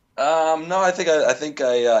 No, I think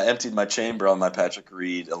I emptied my chamber on my Patrick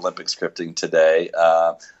Reed Olympic scripting today.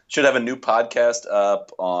 Should have a new podcast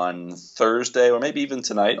up on Thursday, or maybe even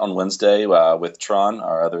tonight on Wednesday, with Tron,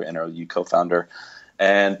 our other NRU co-founder,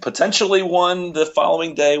 and potentially one the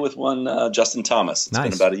following day with Justin Thomas. It's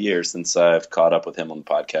been about a year since I've caught up with him on the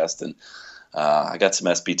podcast, and I got some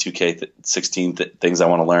SB 2K16 things I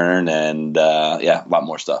want to learn, and a lot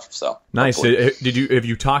more stuff. So nice. Have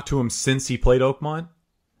you talked to him since he played Oakmont?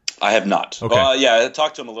 I have not. Okay. I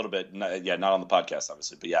talked to him a little bit. Not on the podcast,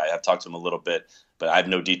 obviously. But I have talked to him a little bit. But I have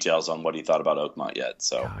no details on what he thought about Oakmont yet.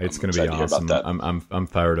 So it's going to be awesome. I'm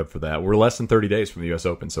fired up for that. We're less than 30 days from the U.S.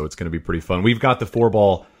 Open, so it's going to be pretty fun. We've got the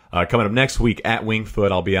 4-ball coming up next week at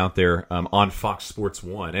Wingfoot. I'll be out there on Fox Sports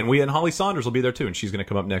 1. And Holly Sonders will be there, too, and she's going to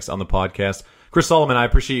come up next on the podcast. Chris Solomon, I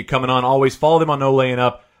appreciate you coming on. Always follow them on No Laying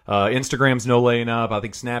Up. Instagram's No Laying Up. I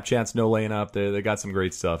think Snapchat's No Laying Up. They got some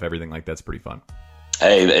great stuff. Everything like that's pretty fun.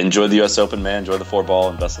 Hey, enjoy the U.S. Open, man. Enjoy the 4-ball,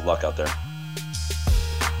 and best of luck out there.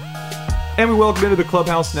 And we welcome into the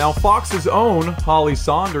clubhouse now Fox's own Holly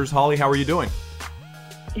Sonders. Holly, how are you doing?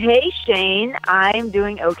 Hey, Shane. I'm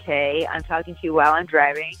doing okay. I'm talking to you while I'm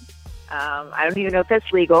driving. I don't even know if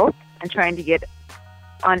that's legal. I'm trying to get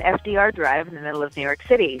on FDR Drive in the middle of New York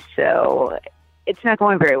City, so it's not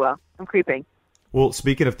going very well. I'm creeping. Well,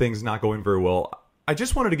 speaking of things not going very well, I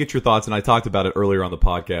just wanted to get your thoughts, and I talked about it earlier on the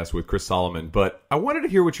podcast with Chris Solomon, but I wanted to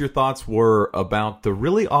hear what your thoughts were about the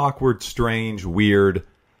really awkward, strange, weird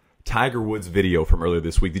Tiger Woods video from earlier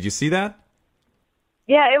this week. Did you see that?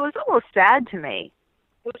 Yeah, it was almost sad to me.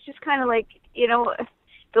 It was just kind of like,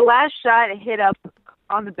 the last shot it hit up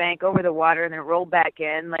on the bank over the water and then rolled back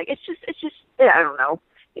in. Like, it's just, I don't know.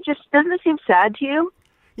 Doesn't it seem sad to you?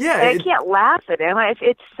 Yeah, I can't laugh at him.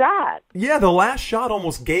 It's sad. Yeah, the last shot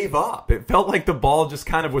almost gave up. It felt like the ball just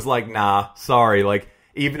kind of was like, nah, sorry. Like,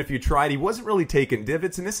 even if you tried, he wasn't really taking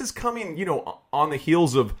divots. And this is coming, on the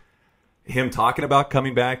heels of him talking about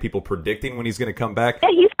coming back, people predicting when he's going to come back. Yeah,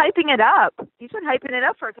 he's hyping it up. He's been hyping it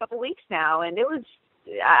up for a couple weeks now, and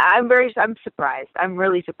I'm surprised. I'm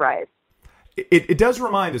really surprised. It does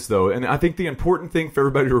remind us, though, and I think the important thing for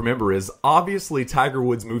everybody to remember is, obviously, Tiger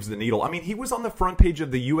Woods moves the needle. I mean, he was on the front page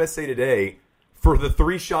of the USA Today for the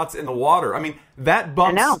 3 shots in the water. I mean, that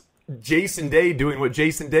bumps Jason Day doing what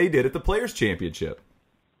Jason Day did at the Players' Championship.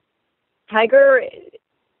 Tiger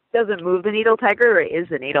doesn't move the needle, Tiger is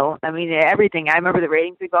the needle. I mean, everything. I remember the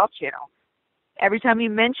ratings of Golf Channel. Every time you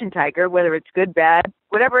mention Tiger, whether it's good, bad,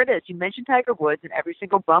 whatever it is, you mention Tiger Woods in every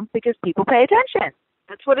single bump because people pay attention.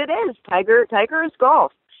 That's what it is. Tiger is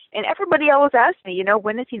golf. And everybody always asks me,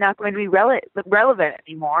 when is he not going to be relevant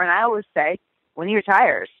anymore? And I always say, when he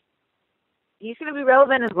retires. He's going to be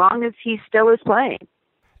relevant as long as he still is playing.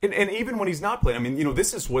 And even when he's not playing, I mean,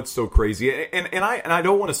 this is what's so crazy. And I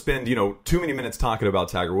don't want to spend, too many minutes talking about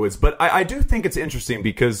Tiger Woods, but I do think it's interesting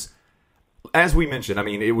because, as we mentioned, I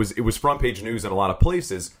mean, it was front page news in a lot of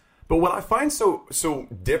places. But what I find so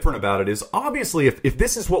different about it is, obviously, if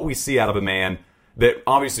this is what we see out of a man that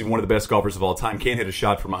obviously one of the best golfers of all time can't hit a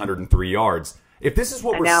shot from 103 yards, if this is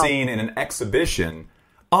what we're seeing in an exhibition,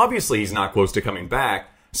 obviously he's not close to coming back.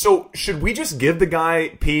 So should we just give the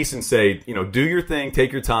guy peace and say, do your thing,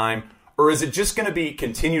 take your time? Or is it just going to be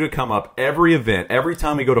continue to come up every event, every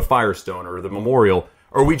time we go to Firestone or the Memorial?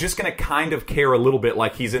 Or are we just going to kind of care a little bit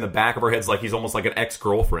like he's in the back of our heads, like he's almost like an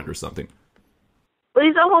ex-girlfriend or something? Well,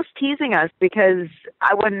 he's almost teasing us because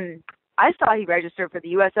when I saw he registered for the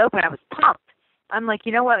U.S. Open, I was pumped. I'm like,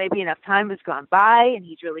 you know what, maybe enough time has gone by and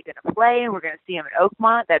he's really going to play and we're going to see him at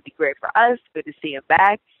Oakmont. That'd be great for us. Good to see him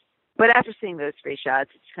back. But after seeing those 3 shots,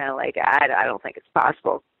 it's kind of like, I don't think it's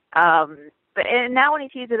possible. And now when he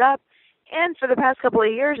tees it up, and for the past couple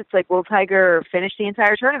of years, it's like, will Tiger finish the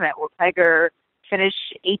entire tournament? Will Tiger finish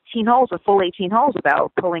 18 holes, a full 18 holes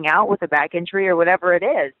without pulling out with a back injury or whatever it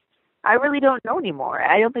is? I really don't know anymore.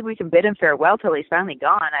 I don't think we can bid him farewell till he's finally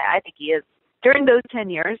gone. I think he is. During those 10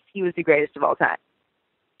 years, he was the greatest of all time.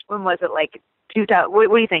 When was it, like 2000? What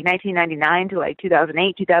do you think, 1999 to like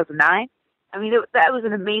 2008, 2009? I mean, that was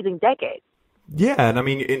an amazing decade. Yeah, and I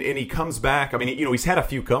mean, and he comes back. I mean, he's had a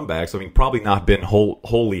few comebacks. I mean, probably not been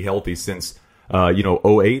wholly healthy since,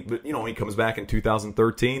 08. But, he comes back in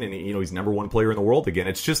 2013 and, he's number 1 player in the world again.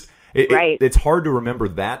 It's just, it's hard to remember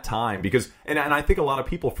that time because, and I think a lot of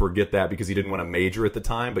people forget that because he didn't win a major at the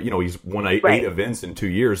time. But, he's won 8 events in 2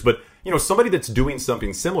 years. But, somebody that's doing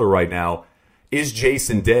something similar right now is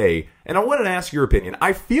Jason Day. And I wanted to ask your opinion.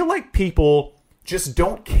 I feel like people just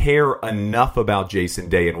don't care enough about Jason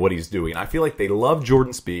Day and what he's doing. I feel like they love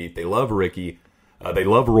Jordan Spieth, they love Ricky, they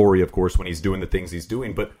love Rory, of course, when he's doing the things he's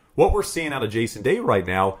doing. But what we're seeing out of Jason Day right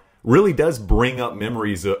now really does bring up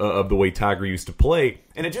memories of the way Tiger used to play.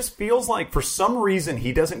 And it just feels like for some reason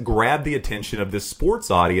he doesn't grab the attention of this sports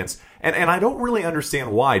audience. And I don't really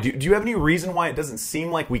understand why. Do you have any reason why it doesn't seem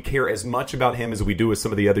like we care as much about him as we do with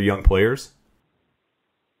some of the other young players?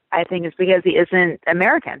 I think it's because he isn't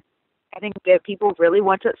American. I think that people really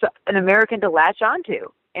want an American to latch onto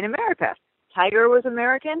in America. Tiger was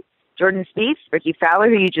American. Jordan Spieth, Ricky Fowler,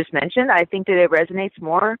 who you just mentioned. I think that it resonates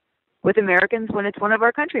more with Americans when it's one of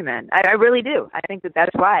our countrymen. I really do. I think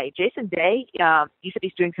that's why. Jason Day, you said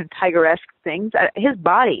he's doing some Tiger-esque things. His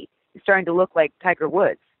body is starting to look like Tiger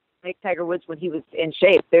Woods, like Tiger Woods when he was in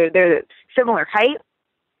shape. They're similar height,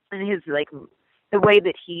 and his the way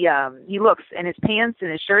that he looks in his pants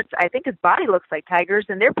and his shirts, I think his body looks like Tiger's,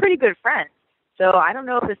 and they're pretty good friends. So I don't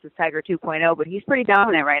know if this is Tiger 2.0, but he's pretty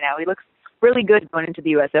dominant right now. He looks really good going into the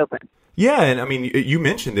U.S. Open. Yeah, and I mean, you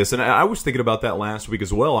mentioned this, and I was thinking about that last week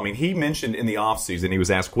as well. I mean, he mentioned in the offseason, he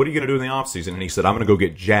was asked, what are you going to do in the offseason? And he said, I'm going to go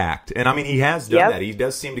get jacked. And I mean, he has done that. He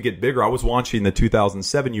does seem to get bigger. I was watching the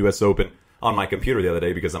 2007 U.S. Open on my computer the other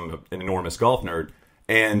day because I'm an enormous golf nerd.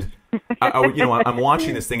 And I'm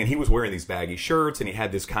watching this thing, and he was wearing these baggy shirts, and he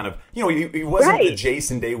had this kind of, he wasn't the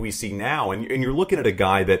Jason Day we see now. And you're looking at a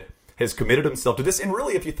guy that has committed himself to this. And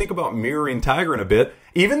really, if you think about mirroring Tiger in a bit,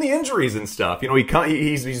 even the injuries and stuff,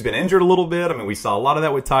 he's been injured a little bit. I mean, we saw a lot of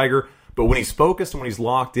that with Tiger. But when he's focused and when he's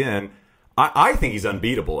locked in, I think he's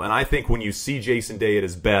unbeatable. And I think when you see Jason Day at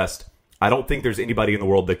his best, I don't think there's anybody in the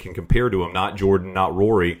world that can compare to him, not Jordan, not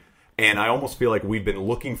Rory. And I almost feel like we've been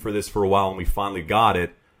looking for this for a while, and we finally got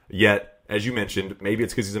it. Yet, as you mentioned, maybe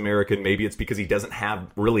it's because he's American. Maybe it's because he doesn't have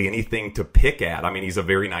really anything to pick at. I mean, he's a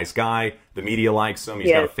very nice guy. The media likes him.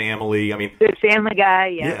 He's got a family. I mean, good family guy.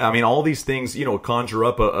 Yeah. I mean, all these things, conjure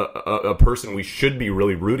up a person we should be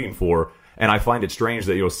really rooting for. And I find it strange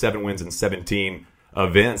that 7 wins in 17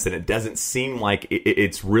 events, and it doesn't seem like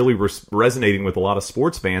it's really resonating with a lot of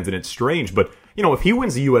sports fans. And it's strange, but if he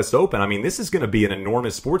wins the U.S. Open, I mean, this is going to be an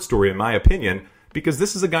enormous sports story, in my opinion, because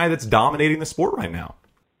this is a guy that's dominating the sport right now.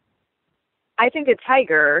 I think that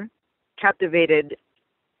Tiger captivated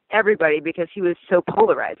everybody because he was so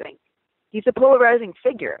polarizing. He's a polarizing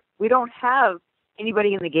figure. We don't have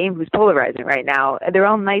anybody in the game who's polarizing right now. They're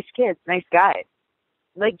all nice kids, nice guys,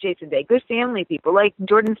 like Jason Day, good family people, like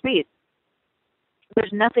Jordan Spieth.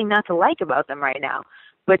 There's nothing not to like about them right now.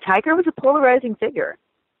 But Tiger was a polarizing figure.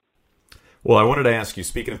 Well, I wanted to ask you,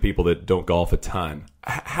 speaking of people that don't golf a ton,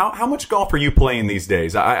 how much golf are you playing these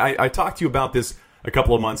days? I talked to you about this a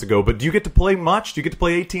couple of months ago, but do you get to play much? Do you get to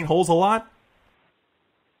play 18 holes a lot?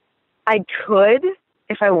 I could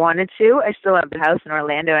if I wanted to. I still have a house in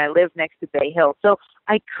Orlando, and I live next to Bay Hill, so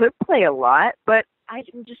I could play a lot, but I'm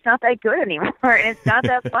just not that good anymore, and it's not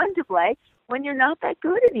that fun to play when you're not that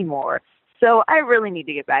good anymore. So I really need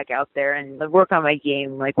to get back out there and work on my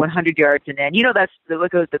game, like 100 yards and in. That's what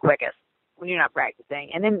goes the quickest when you're not practicing.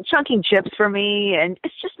 And then chunking chips for me, and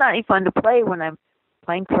it's just not any fun to play when I'm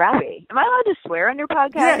playing crappy. Am I allowed to swear on your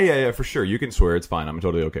podcast? Yeah, for sure. You can swear. It's fine. I'm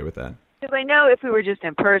totally okay with that. Because I know if we were just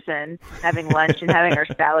in person, having lunch and having our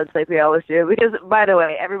salads like we always do, because, by the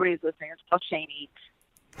way, everybody's listening, it's called Shane Eats.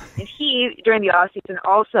 And he, during the off-season,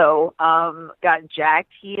 also got jacked.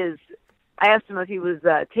 I asked him if he was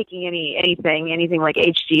taking anything like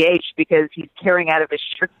HGH, because he's carrying out of his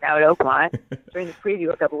shirt now at Oakmont during the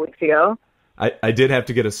preview a couple weeks ago. I did have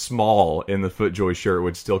to get a small in the FootJoy shirt,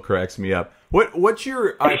 which still cracks me up. What's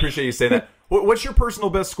your? I appreciate you saying that. What's your personal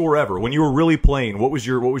best score ever? When you were really playing, what was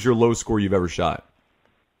your low score you've ever shot?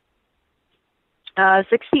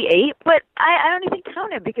 68, but I don't even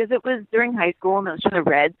count it because it was during high school and it was for the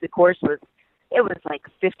Reds. The course was like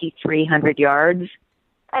 5,300 yards.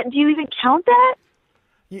 Do you even count that?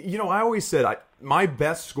 I always said my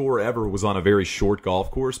best score ever was on a very short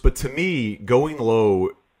golf course, but to me, going low,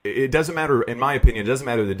 it doesn't matter, in my opinion, it doesn't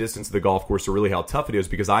matter the distance of the golf course or really how tough it is,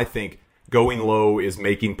 because I think going low is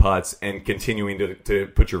making putts and continuing to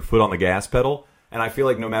put your foot on the gas pedal. And I feel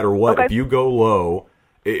like no matter what, if you go low,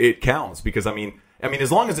 it counts. Because I mean,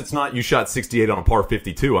 as long as it's not you shot 68 on a par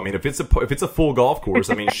 52. I mean, if it's a full golf course,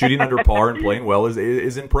 I mean, shooting under par and playing well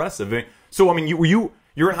is impressive. So I mean,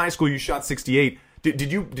 you're in high school, you shot 68.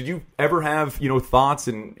 Did you ever have thoughts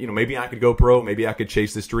and maybe I could go pro, maybe I could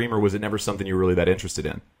chase this dream, or was it never something you were really that interested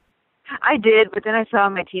in? I did, but then I saw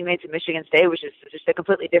my teammates at Michigan State, which is just a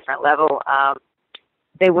completely different level.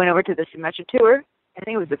 They went over to the Symetra Tour. I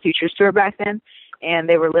think it was the Futures Tour back then, and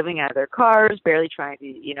they were living out of their cars, barely trying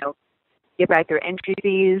to, get back their entry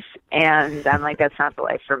fees. And I'm like, that's not the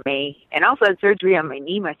life for me. And also had surgery on my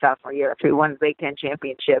knee my sophomore year after we won the Big Ten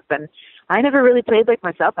championship, and I never really played like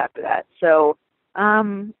myself after that. So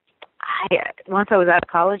once I was out of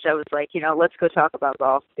college, I was like, let's go talk about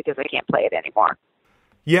golf because I can't play it anymore.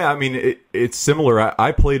 Yeah, I mean, it's similar.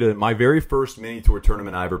 I played my very first mini tour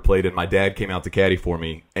tournament I ever played in. My dad came out to caddy for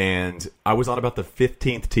me, and I was on about the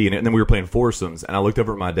 15th tee, and then we were playing foursomes, and I looked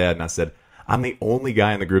over at my dad, and I said, I'm the only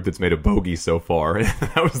guy in the group that's made a bogey so far. And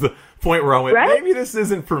that was the point where I went, maybe this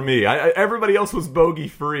isn't for me. Everybody else was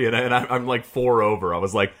bogey-free, and I'm like 4 over. I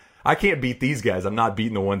was like, I can't beat these guys. I'm not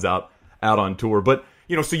beating the ones out on tour. But,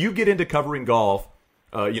 so you get into covering golf.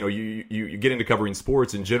 You get into covering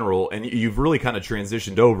sports in general, and you've really kind of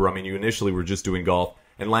transitioned over. I mean, you initially were just doing golf,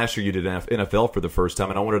 and last year you did NFL for the first time.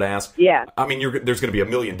 And I wanted to ask, I mean, there's going to be a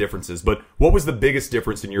million differences, but what was the biggest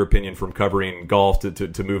difference in your opinion from covering golf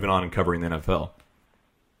to moving on and covering the NFL?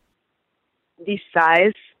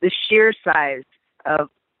 The sheer size of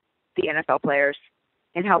the NFL players,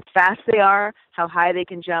 and how fast they are, how high they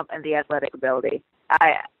can jump, and the athletic ability.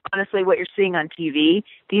 Honestly, what you're seeing on TV,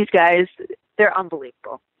 these guys, they're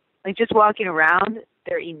unbelievable. Like, just walking around,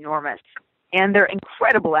 they're enormous. And they're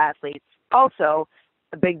incredible athletes. Also,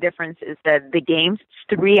 a big difference is that the game's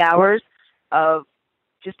 3 hours of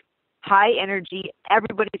just high energy.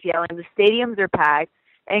 Everybody's yelling. The stadiums are packed.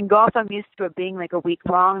 And golf, I'm used to it being like a week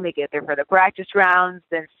long. They get there for the practice rounds,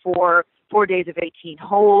 then four days of 18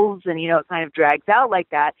 holes, and, it kind of drags out like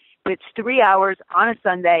that. But it's 3 hours on a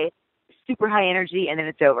Sunday, super high energy, and then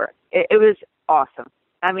it's over. It was awesome.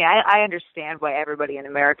 I mean, I understand why everybody in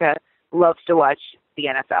America loves to watch the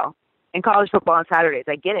NFL and college football on Saturdays.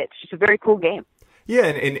 I get it. It's just a very cool game. Yeah,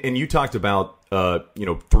 and you talked about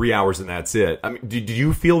 3 hours and that's it. I mean, did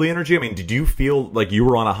you feel the energy? I mean, did you feel like you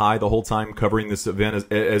were on a high the whole time covering this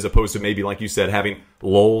event, as opposed to maybe, like you said, having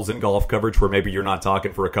lulls in golf coverage where maybe you're not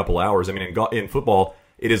talking for a couple hours? I mean, in football,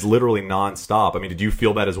 it is literally nonstop. I mean, did you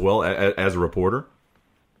feel that as well as a reporter?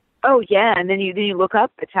 Oh, yeah, and then you look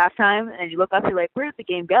up, it's halftime, and you look up, you're like, where did the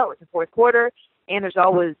game go? It's the fourth quarter, and there's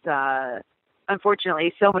always,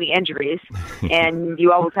 unfortunately, so many injuries, and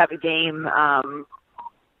you always have a game,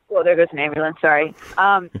 well, there goes an ambulance, sorry.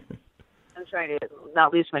 I'm trying to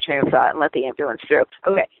not lose my train of thought and let the ambulance through.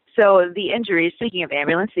 Okay, so the injuries, speaking of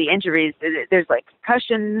ambulance, the injuries, there's like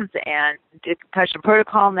concussions and concussion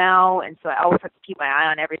protocol now, and so I always have to keep my eye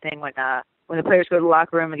on everything when the players go to the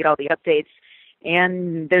locker room and get all the updates.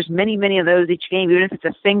 And there's many, many of those each game, even if it's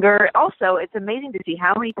a finger. Also, it's amazing to see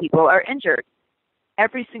how many people are injured.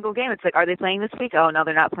 Every single game, it's like, are they playing this week? Oh, no,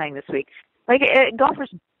 they're not playing this week. Like, golfers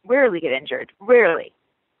rarely get injured. Rarely.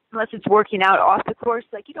 Unless it's working out off the course.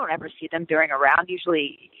 Like, you don't ever see them during a round.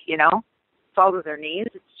 Usually, fall to their knees.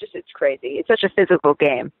 It's crazy. It's such a physical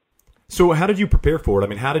game. So how did you prepare for it? I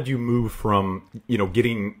mean, how did you move from,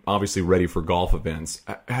 getting obviously ready for golf events?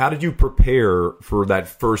 How did you prepare for that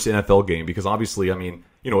first NFL game? Because obviously, I mean,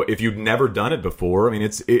 if you'd never done it before, I mean,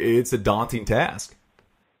 it's a daunting task.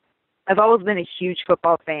 I've always been a huge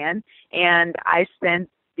football fan, and I spent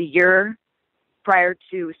the year prior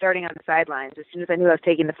to starting on the sidelines. As soon as I knew I was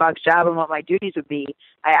taking the Fox job and what my duties would be,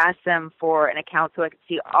 I asked them for an account so I could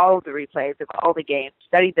see all of the replays of all the games,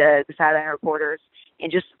 study the sideline reporters,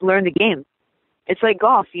 and just learn the game. It's like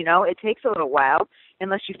golf, it takes a little while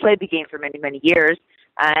unless you've played the game for many, many years.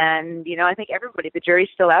 And, I think the jury's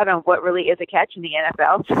still out on what really is a catch in the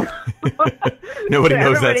NFL. Nobody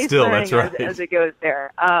knows that still, that's right. As it goes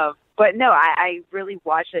there. But no, I really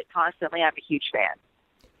watch it constantly. I'm a huge fan.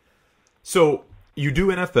 So you do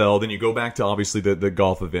NFL, then you go back to obviously the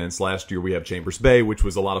golf events. Last year we have Chambers Bay, which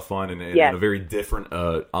was a lot of fun and a very different,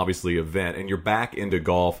 obviously, event. And you're back into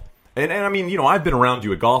golf. And I mean, I've been around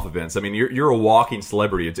you at golf events. I mean, you're a walking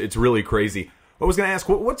celebrity. It's really crazy. I was going to ask,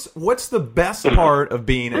 what's the best part of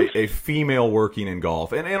being a female working in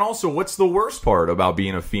golf? And also, what's the worst part about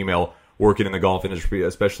being a female working in the golf industry,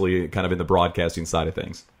 especially kind of in the broadcasting side of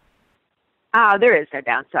things? There is no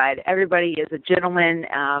downside. Everybody is a gentleman.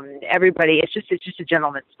 It's just a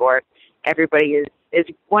gentleman's sport. Everybody is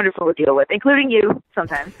wonderful to deal with, including you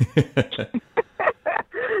sometimes.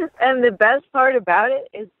 And the best part about it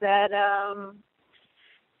is that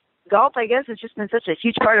golf, I guess, has just been such a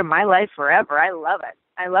huge part of my life forever. I love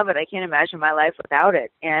it. I can't imagine my life without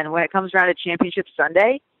it. And when it comes around to Championship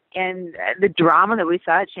Sunday and the drama that we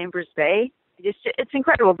saw at Chambers Bay, it's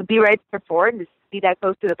incredible to be right there for it and to be that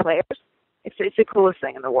close to the players. It's the coolest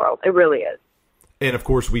thing in the world. It really is. And, of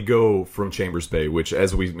course, we go from Chambers Bay, which,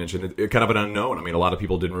 as we mentioned, kind of an unknown. I mean, a lot of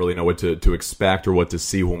people didn't really know what to expect or what to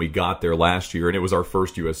see when we got there last year, and it was our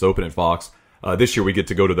first U.S. Open at Fox. This year we get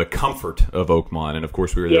to go to the comfort of Oakmont, and, of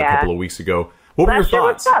course, we were there a couple of weeks ago. What were your thoughts? Last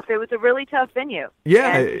year was tough. It was a really tough venue.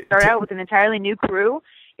 Yeah. And start out with an entirely new crew.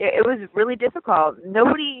 It was really difficult.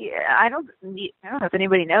 I don't know if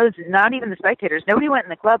anybody knows, not even the spectators, nobody went in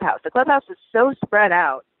the clubhouse. The clubhouse was so spread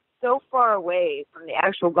out, so far away from the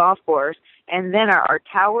actual golf course, and then our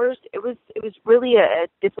towers, it was really a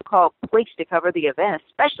difficult place to cover the event,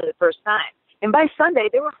 especially the first time. And by Sunday,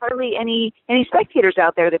 there were hardly any spectators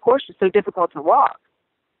out there. The course was so difficult to walk.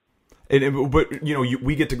 But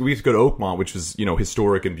we get to go to Oakmont, which is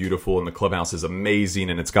historic and beautiful, and the clubhouse is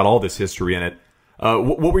amazing, and it's got all this history in it.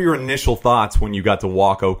 What were your initial thoughts when you got to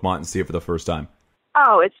walk Oakmont and see it for the first time?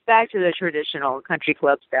 Oh, it's back to the traditional country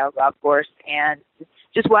club style golf course, and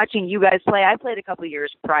just watching you guys play. I played a couple of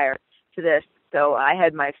years prior to this, so I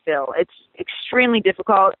had my fill. It's extremely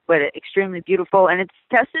difficult, but extremely beautiful, and it's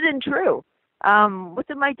tested and true. What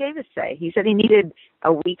did Mike Davis say? He said he needed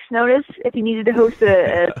a week's notice if he needed to host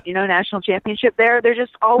a national championship there. They're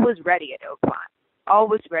just always ready at Oakmont,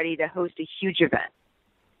 always ready to host a huge event.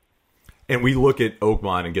 And we look at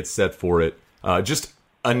Oakmont and get set for it, just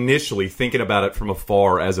initially thinking about it from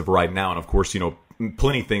afar as of right now. And, of course,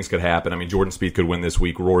 plenty of things could happen. I mean, Jordan Spieth could win this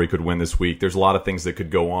week. Rory could win this week. There's a lot of things that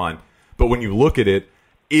could go on. But when you look at it,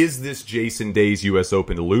 is this Jason Day's U.S.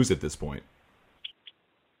 Open to lose at this point?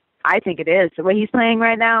 I think it is. The way he's playing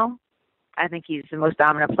right now, I think he's the most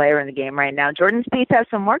dominant player in the game right now. Jordan Spieth has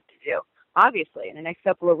some work to do, obviously, in the next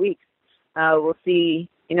couple of weeks. We'll see,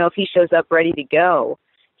 if he shows up ready to go.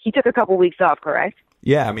 He took a couple weeks off, correct?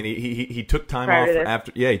 Yeah, I mean, he took time off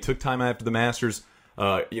after. Yeah, he took time after the Masters.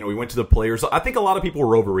 He went to the Players. I think a lot of people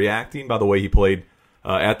were overreacting by the way he played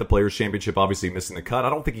at the Players Championship. Obviously, missing the cut. I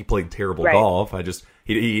don't think he played terrible golf.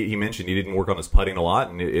 He mentioned he didn't work on his putting a lot,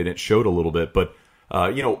 and it showed a little bit. But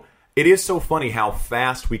it is so funny how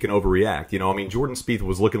fast we can overreact. I mean, Jordan Spieth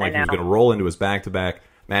was looking like he was going to roll into his back-to-back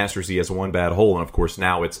Masters. He has one bad hole, and of course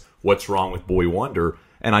now it's what's wrong with Boy Wonder.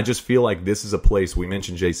 And I just feel like this is a place. We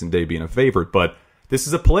mentioned Jason Day being a favorite, but this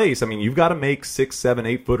is a place. I mean, you've got to make 6, 7,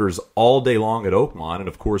 8 footers all day long at Oakmont, and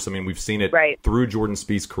of course, I mean, we've seen it through Jordan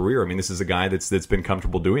Spieth's career. I mean, this is a guy that's been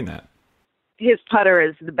comfortable doing that. His putter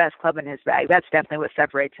is the best club in his bag. That's definitely what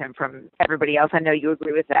separates him from everybody else. I know you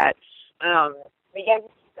agree with that. But yeah,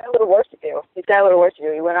 he's got a little work to do.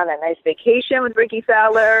 He went on that nice vacation with Ricky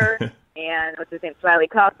Fowler and what's his name, Smiley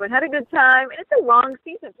Coughlin. Had a good time, and it's a long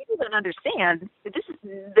season. People don't understand that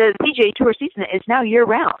the PGA Tour season is now year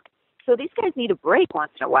round. So these guys need a break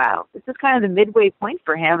once in a while. This is kind of the midway point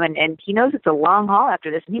for him, and he knows it's a long haul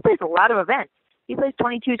after this, and he plays a lot of events. He plays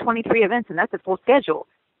 22, 23 events, and that's a full schedule.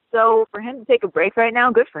 So for him to take a break right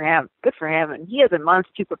now, good for him. Good for him. And he has a month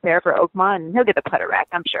to prepare for Oakmont, and he'll get the putter rack,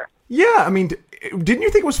 I'm sure. Yeah, I mean, didn't you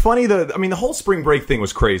think it was funny? The whole spring break thing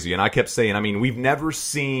was crazy, and I kept saying, I mean, we've never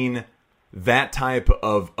seen that type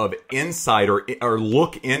of insight or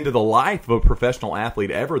look into the life of a professional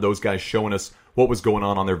athlete ever. Those guys showing us what was going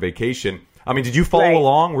on their vacation. I mean, did you follow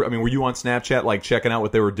along? I mean, were you on Snapchat, like, checking out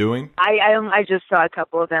what they were doing? I just saw a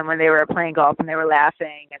couple of them when they were playing golf, and they were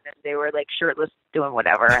laughing, and then they were, like, shirtless doing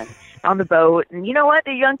whatever, and on the boat. And you know what?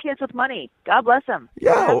 They're young kids with money. God bless them.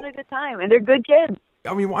 Yeah. They're having a good time, and they're good kids.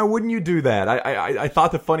 I mean, why wouldn't you do that? I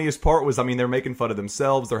thought the funniest part was, I mean, they're making fun of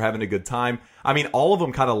themselves. They're having a good time. I mean, all of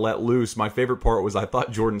them kind of let loose. My favorite part was I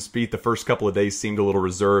thought Jordan Spieth, the first couple of days, seemed a little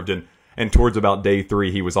reserved, and towards about day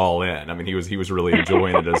 3, he was all in. I mean, he was really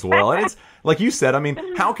enjoying it as well. And it's like you said, I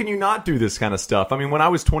mean, how can you not do this kind of stuff? I mean, when I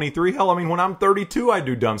was 23, hell, I mean, when I'm 32, I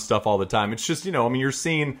do dumb stuff all the time. It's just, I mean, you're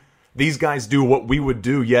seeing these guys do what we would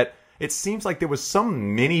do, yet it seems like there was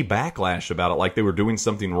some mini backlash about it, like they were doing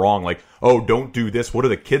something wrong, like, oh, don't do this. What are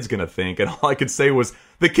the kids going to think? And all I could say was,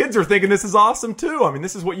 the kids are thinking this is awesome, too. I mean,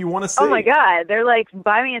 this is what you want to see. Oh, my God. They're like,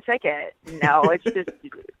 buy me a ticket. No, it's just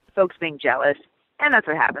folks being jealous. And that's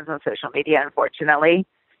what happens on social media, unfortunately.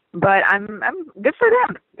 But I'm good for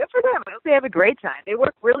them. Good for them. I hope they have a great time. They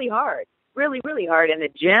work really hard, really, really hard in the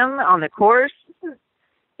gym, on the course.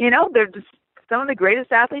 They're just some of the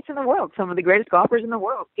greatest athletes in the world, some of the greatest golfers in the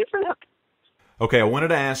world. Good for them. Okay, I wanted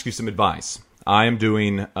to ask you some advice. I am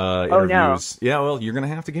doing interviews. Oh, no. Yeah, well, you're going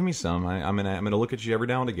to have to give me some. I'm gonna look at you every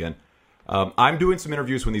now and again. I'm doing some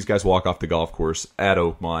interviews when these guys walk off the golf course at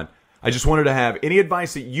Oakmont. I just wanted to have any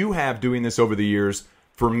advice that you have doing this over the years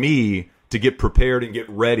for me to get prepared and get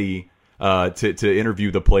ready to interview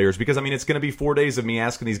the players. Because, I mean, it's going to be 4 days of me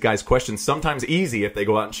asking these guys questions, sometimes easy if they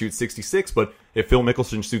go out and shoot 66. But if Phil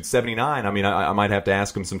Mickelson shoots 79, I mean, I might have to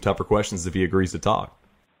ask him some tougher questions if he agrees to talk.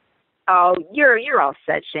 Oh, you're all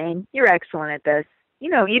set, Shane. You're excellent at this. You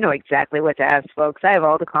know exactly what to ask, folks. I have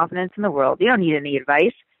all the confidence in the world. You don't need any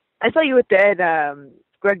advice. I saw you at that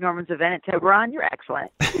Greg Norman's event at Tiburon. You're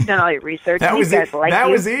excellent. You've done all your research. That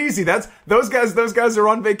was easy. Those guys are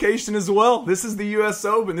on vacation as well. This is the U.S.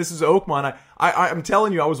 Open. This is Oakmont. I'm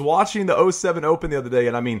telling you, I was watching the 07 Open the other day,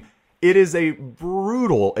 and I mean, it is a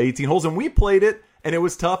brutal 18 holes, and we played it, and it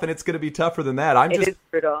was tough, and it's going to be tougher than that. It is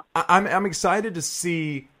brutal. I'm excited to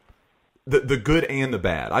see the good and the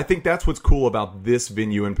bad. I think that's what's cool about this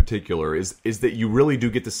venue in particular is that you really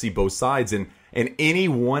do get to see both sides, and any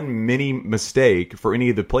one mini mistake for any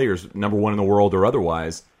of the players, number one in the world or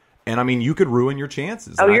otherwise, and I mean, you could ruin your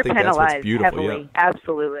chances. Oh, and you're I think penalized that's what's beautiful. heavily. Yeah.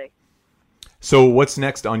 Absolutely. So what's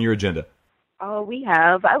next on your agenda? Oh,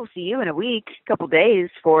 I will see you in a week, a couple days,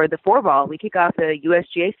 for the 4-ball. We kick off the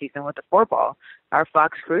USGA season with the 4-ball, our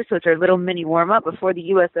Fox Cruise, so it's our little mini warm-up before the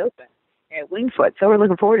U.S. Open at Wingfoot, so we're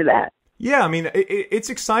looking forward to that. Yeah, I mean,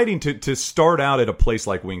 it's exciting to start out at a place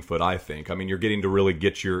like Wingfoot, I think. I mean, you're getting to really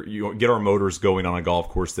get our motors going on a golf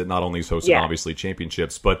course that not only is hosting, obviously,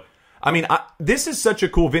 championships, but, I mean, this is such a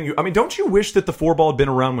cool venue. I mean, don't you wish that the 4-ball had been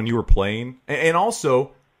around when you were playing? And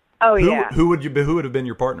also, who would have been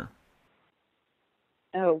your partner?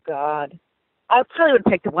 Oh, God. I probably would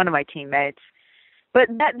have picked one of my teammates. But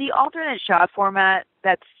the alternate shot format,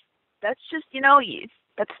 that's just,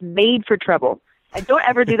 that's made for trouble. And don't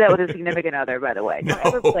ever do that with a significant other, by the way. Don't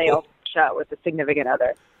ever play a shot with a significant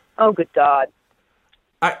other. Oh, good God.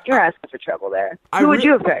 You're asking for trouble there. Who would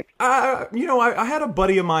you have picked? I had a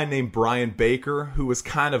buddy of mine named Brian Baker who was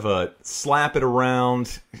kind of a slap it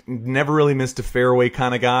around, never really missed a fairway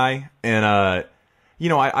kind of guy. And,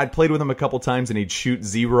 I played with him a couple times, and he'd shoot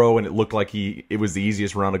 0, and it looked like it was the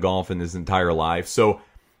easiest round of golf in his entire life. So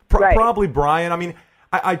probably Brian. I mean,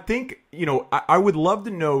 I think, I would love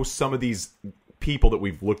to know some of these people that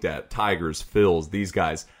we've looked at, Tigers, Phils, these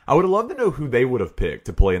guys. I would love to know who they would have picked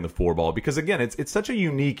to play in the 4-ball, because again, it's such a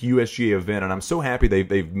unique USGA event, and I'm so happy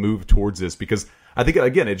they've moved towards this, because I think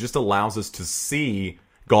again it just allows us to see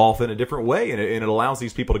golf in a different way, and it allows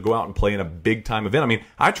these people to go out and play in a big time event. I mean,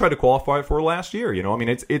 I tried to qualify for it last year. I mean,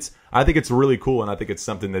 I think it's really cool, and I think it's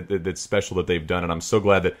something that's special that they've done, and I'm so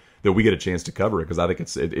glad that we get a chance to cover it, because I think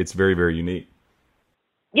it's very, very unique.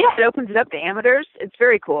 Yeah, it opens it up to amateurs. It's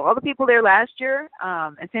very cool. All the people there last year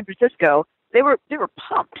in San Francisco, they were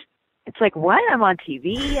pumped. It's like, what? I'm on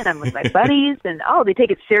TV and I'm with my buddies, and they take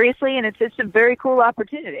it seriously, and it's a very cool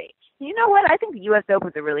opportunity. You know what? I think the U.S.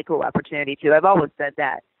 Open's a really cool opportunity too. I've always said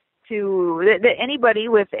that. That anybody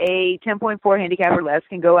with a 10.4 handicap or less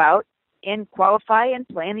can go out and qualify and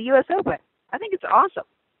play in the U.S. Open. I think it's awesome.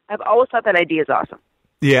 I've always thought that idea is awesome.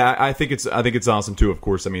 Yeah, I think it's awesome too. Of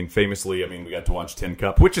course, I mean, famously, we got to watch Tin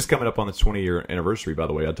Cup, which is coming up on its 20-year anniversary. By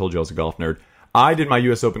the way, I told you I was a golf nerd. I did my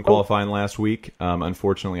U.S. Open qualifying last week.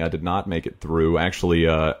 Unfortunately, I did not make it through. Actually,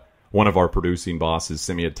 one of our producing bosses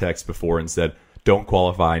sent me a text before and said, "Don't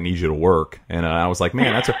qualify. I need you to work." And I was like,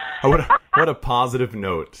 "Man, what a positive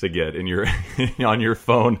note to get in your on your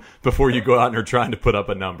phone before you go out and are trying to put up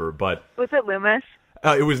a number." But was it Loomis?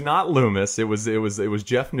 It was not Loomis. It was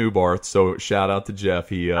Jeff Newbarth. So shout out to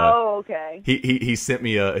Jeff. Okay. He sent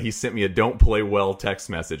me a don't play well text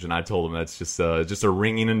message, and I told him that's just a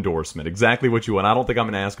ringing endorsement. Exactly what you want. I don't think I'm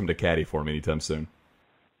going to ask him to caddy for me anytime soon.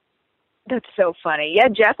 That's so funny. Yeah,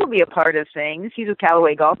 Jeff will be a part of things. He's with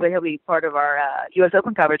Callaway Golf, but he'll be part of our U.S.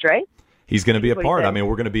 Open coverage, right? He's going to be a part. I mean,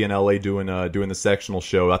 we're going to be in L.A. doing the sectional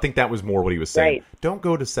show. I think that was more what he was saying. Right. Don't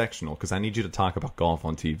go to sectional because I need you to talk about golf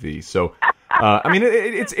on TV. So, I mean,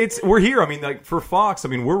 it's we're here. I mean, like for Fox, I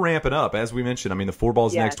mean, we're ramping up as we mentioned. I mean, the 4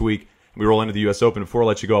 balls next week. We roll into the U.S. Open. Before I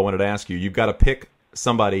let you go, I wanted to ask you: you've got to pick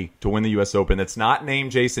somebody to win the U.S. Open that's not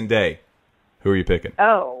named Jason Day. Who are you picking?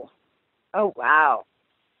 Oh, wow.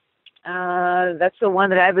 That's the one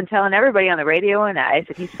that I've been telling everybody on the radio, and I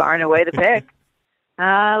said he's far and away the pick.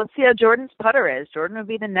 Let's see how Jordan's putter is. Jordan would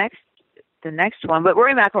be the next one. But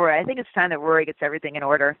Rory McIlroy, I think it's time that Rory gets everything in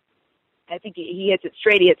order. I think he hits it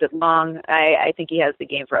straight, he hits it long. I think he has the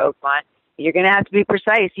game for Oakmont. You're going to have to be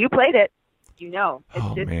precise. You played it. You know.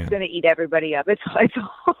 It's going to eat everybody up. It's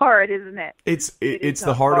hard, isn't it? It's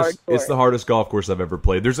the hardest. It's the hardest golf course I've ever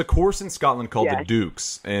played. There's a course in Scotland called the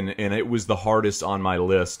Dukes, and it was the hardest on my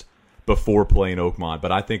list before playing Oakmont.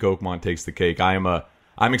 But I think Oakmont takes the cake.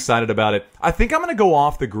 I'm excited about it. I think I'm going to go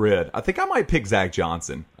off the grid. I think I might pick Zach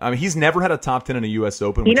Johnson. I mean, he's never had a top 10 in a U.S.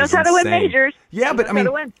 Open. He knows how to win majors. Yeah, but I mean,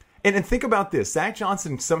 and think about this. Zach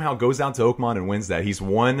Johnson somehow goes out to Oakmont and wins that. He's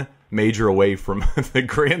one major away from the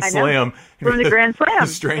Grand Slam. From the Grand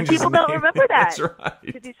Slam. And people don't remember that. That's right.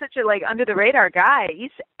 Because he's such a under the radar guy.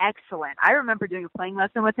 He's excellent. I remember doing a playing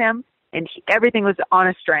lesson with him, and everything was on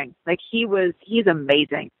a string. He's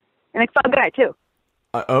amazing, and a fun guy too.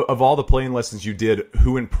 Of all the playing lessons you did,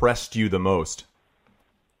 who impressed you the most?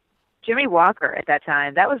 Jimmy Walker at that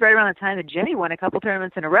time. That was right around the time that Jimmy won a couple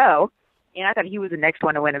tournaments in a row, and I thought he was the next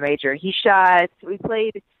one to win a major. We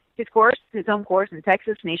played his home course in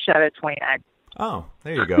Texas, and he shot at 29. Oh,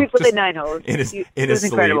 there you go. We played 9 holes. In his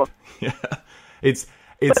incredible. Yeah, but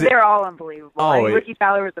they're all unbelievable. Oh, Ricky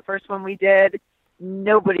Fowler was the first one we did.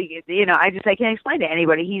 Nobody, I can't explain to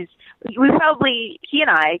anybody. He and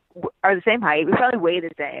I are the same height. We probably weigh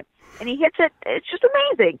the same, and he hits it. It's just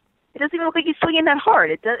amazing. It doesn't even look like he's swinging that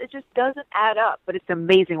hard. It just doesn't add up. But it's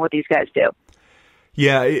amazing what these guys do.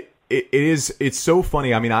 Yeah, it is. It's so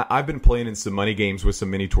funny. I mean, I've been playing in some money games with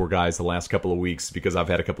some mini tour guys the last couple of weeks because I've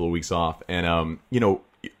had a couple of weeks off, and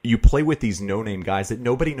you play with these no-name guys that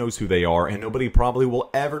nobody knows who they are, and nobody probably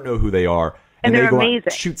will ever know who they are. And they're they go amazing.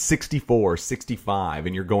 Out, shoot 64, 65,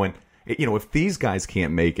 and you're going, if these guys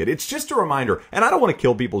can't make it, it's just a reminder. And I don't want to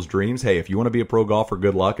kill people's dreams. Hey, if you want to be a pro golfer,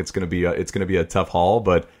 good luck. It's going to be a tough haul.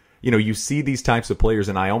 But you see these types of players,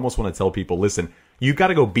 and I almost want to tell people, listen, you got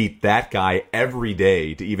to go beat that guy every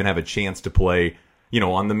day to even have a chance to play,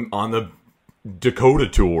 on the Dakota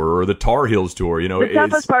Tour or the Tar Heels Tour. The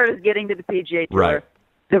toughest part is getting to the PGA Tour. Right.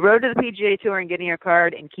 The road to the PGA Tour and getting your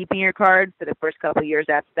card and keeping your card for the first couple of years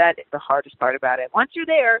after that is the hardest part about it. Once you're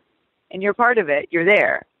there and you're part of it, you're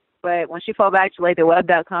there. But once you fall back to the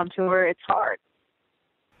web.com tour, it's hard.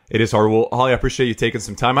 It is hard. Well, Holly, I appreciate you taking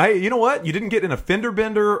some time. You know what? You didn't get in a fender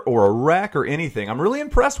bender or a wreck or anything. I'm really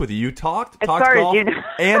impressed with you. You talked golf,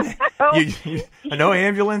 and no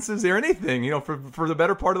ambulances or anything. For the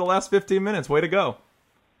better part of the last 15 minutes. Way to go.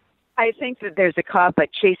 I think that there's a cop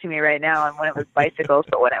chasing me right now on one of his bicycles,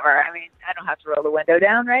 but whatever. I mean, I don't have to roll the window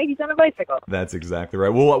down, right? He's on a bicycle. That's exactly right.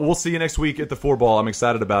 We'll see you next week at the 4 ball. I'm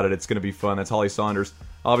excited about it. It's going to be fun. That's Holly Sonders.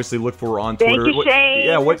 Obviously, look for her on Twitter. Thank you,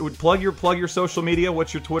 Shane. Plug your social media.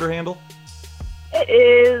 What's your Twitter handle? It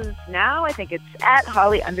is now. I think it's at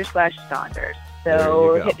Holly_Sonders.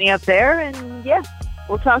 So hit me up there, and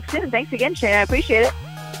we'll talk soon. Thanks again, Shane. I appreciate it.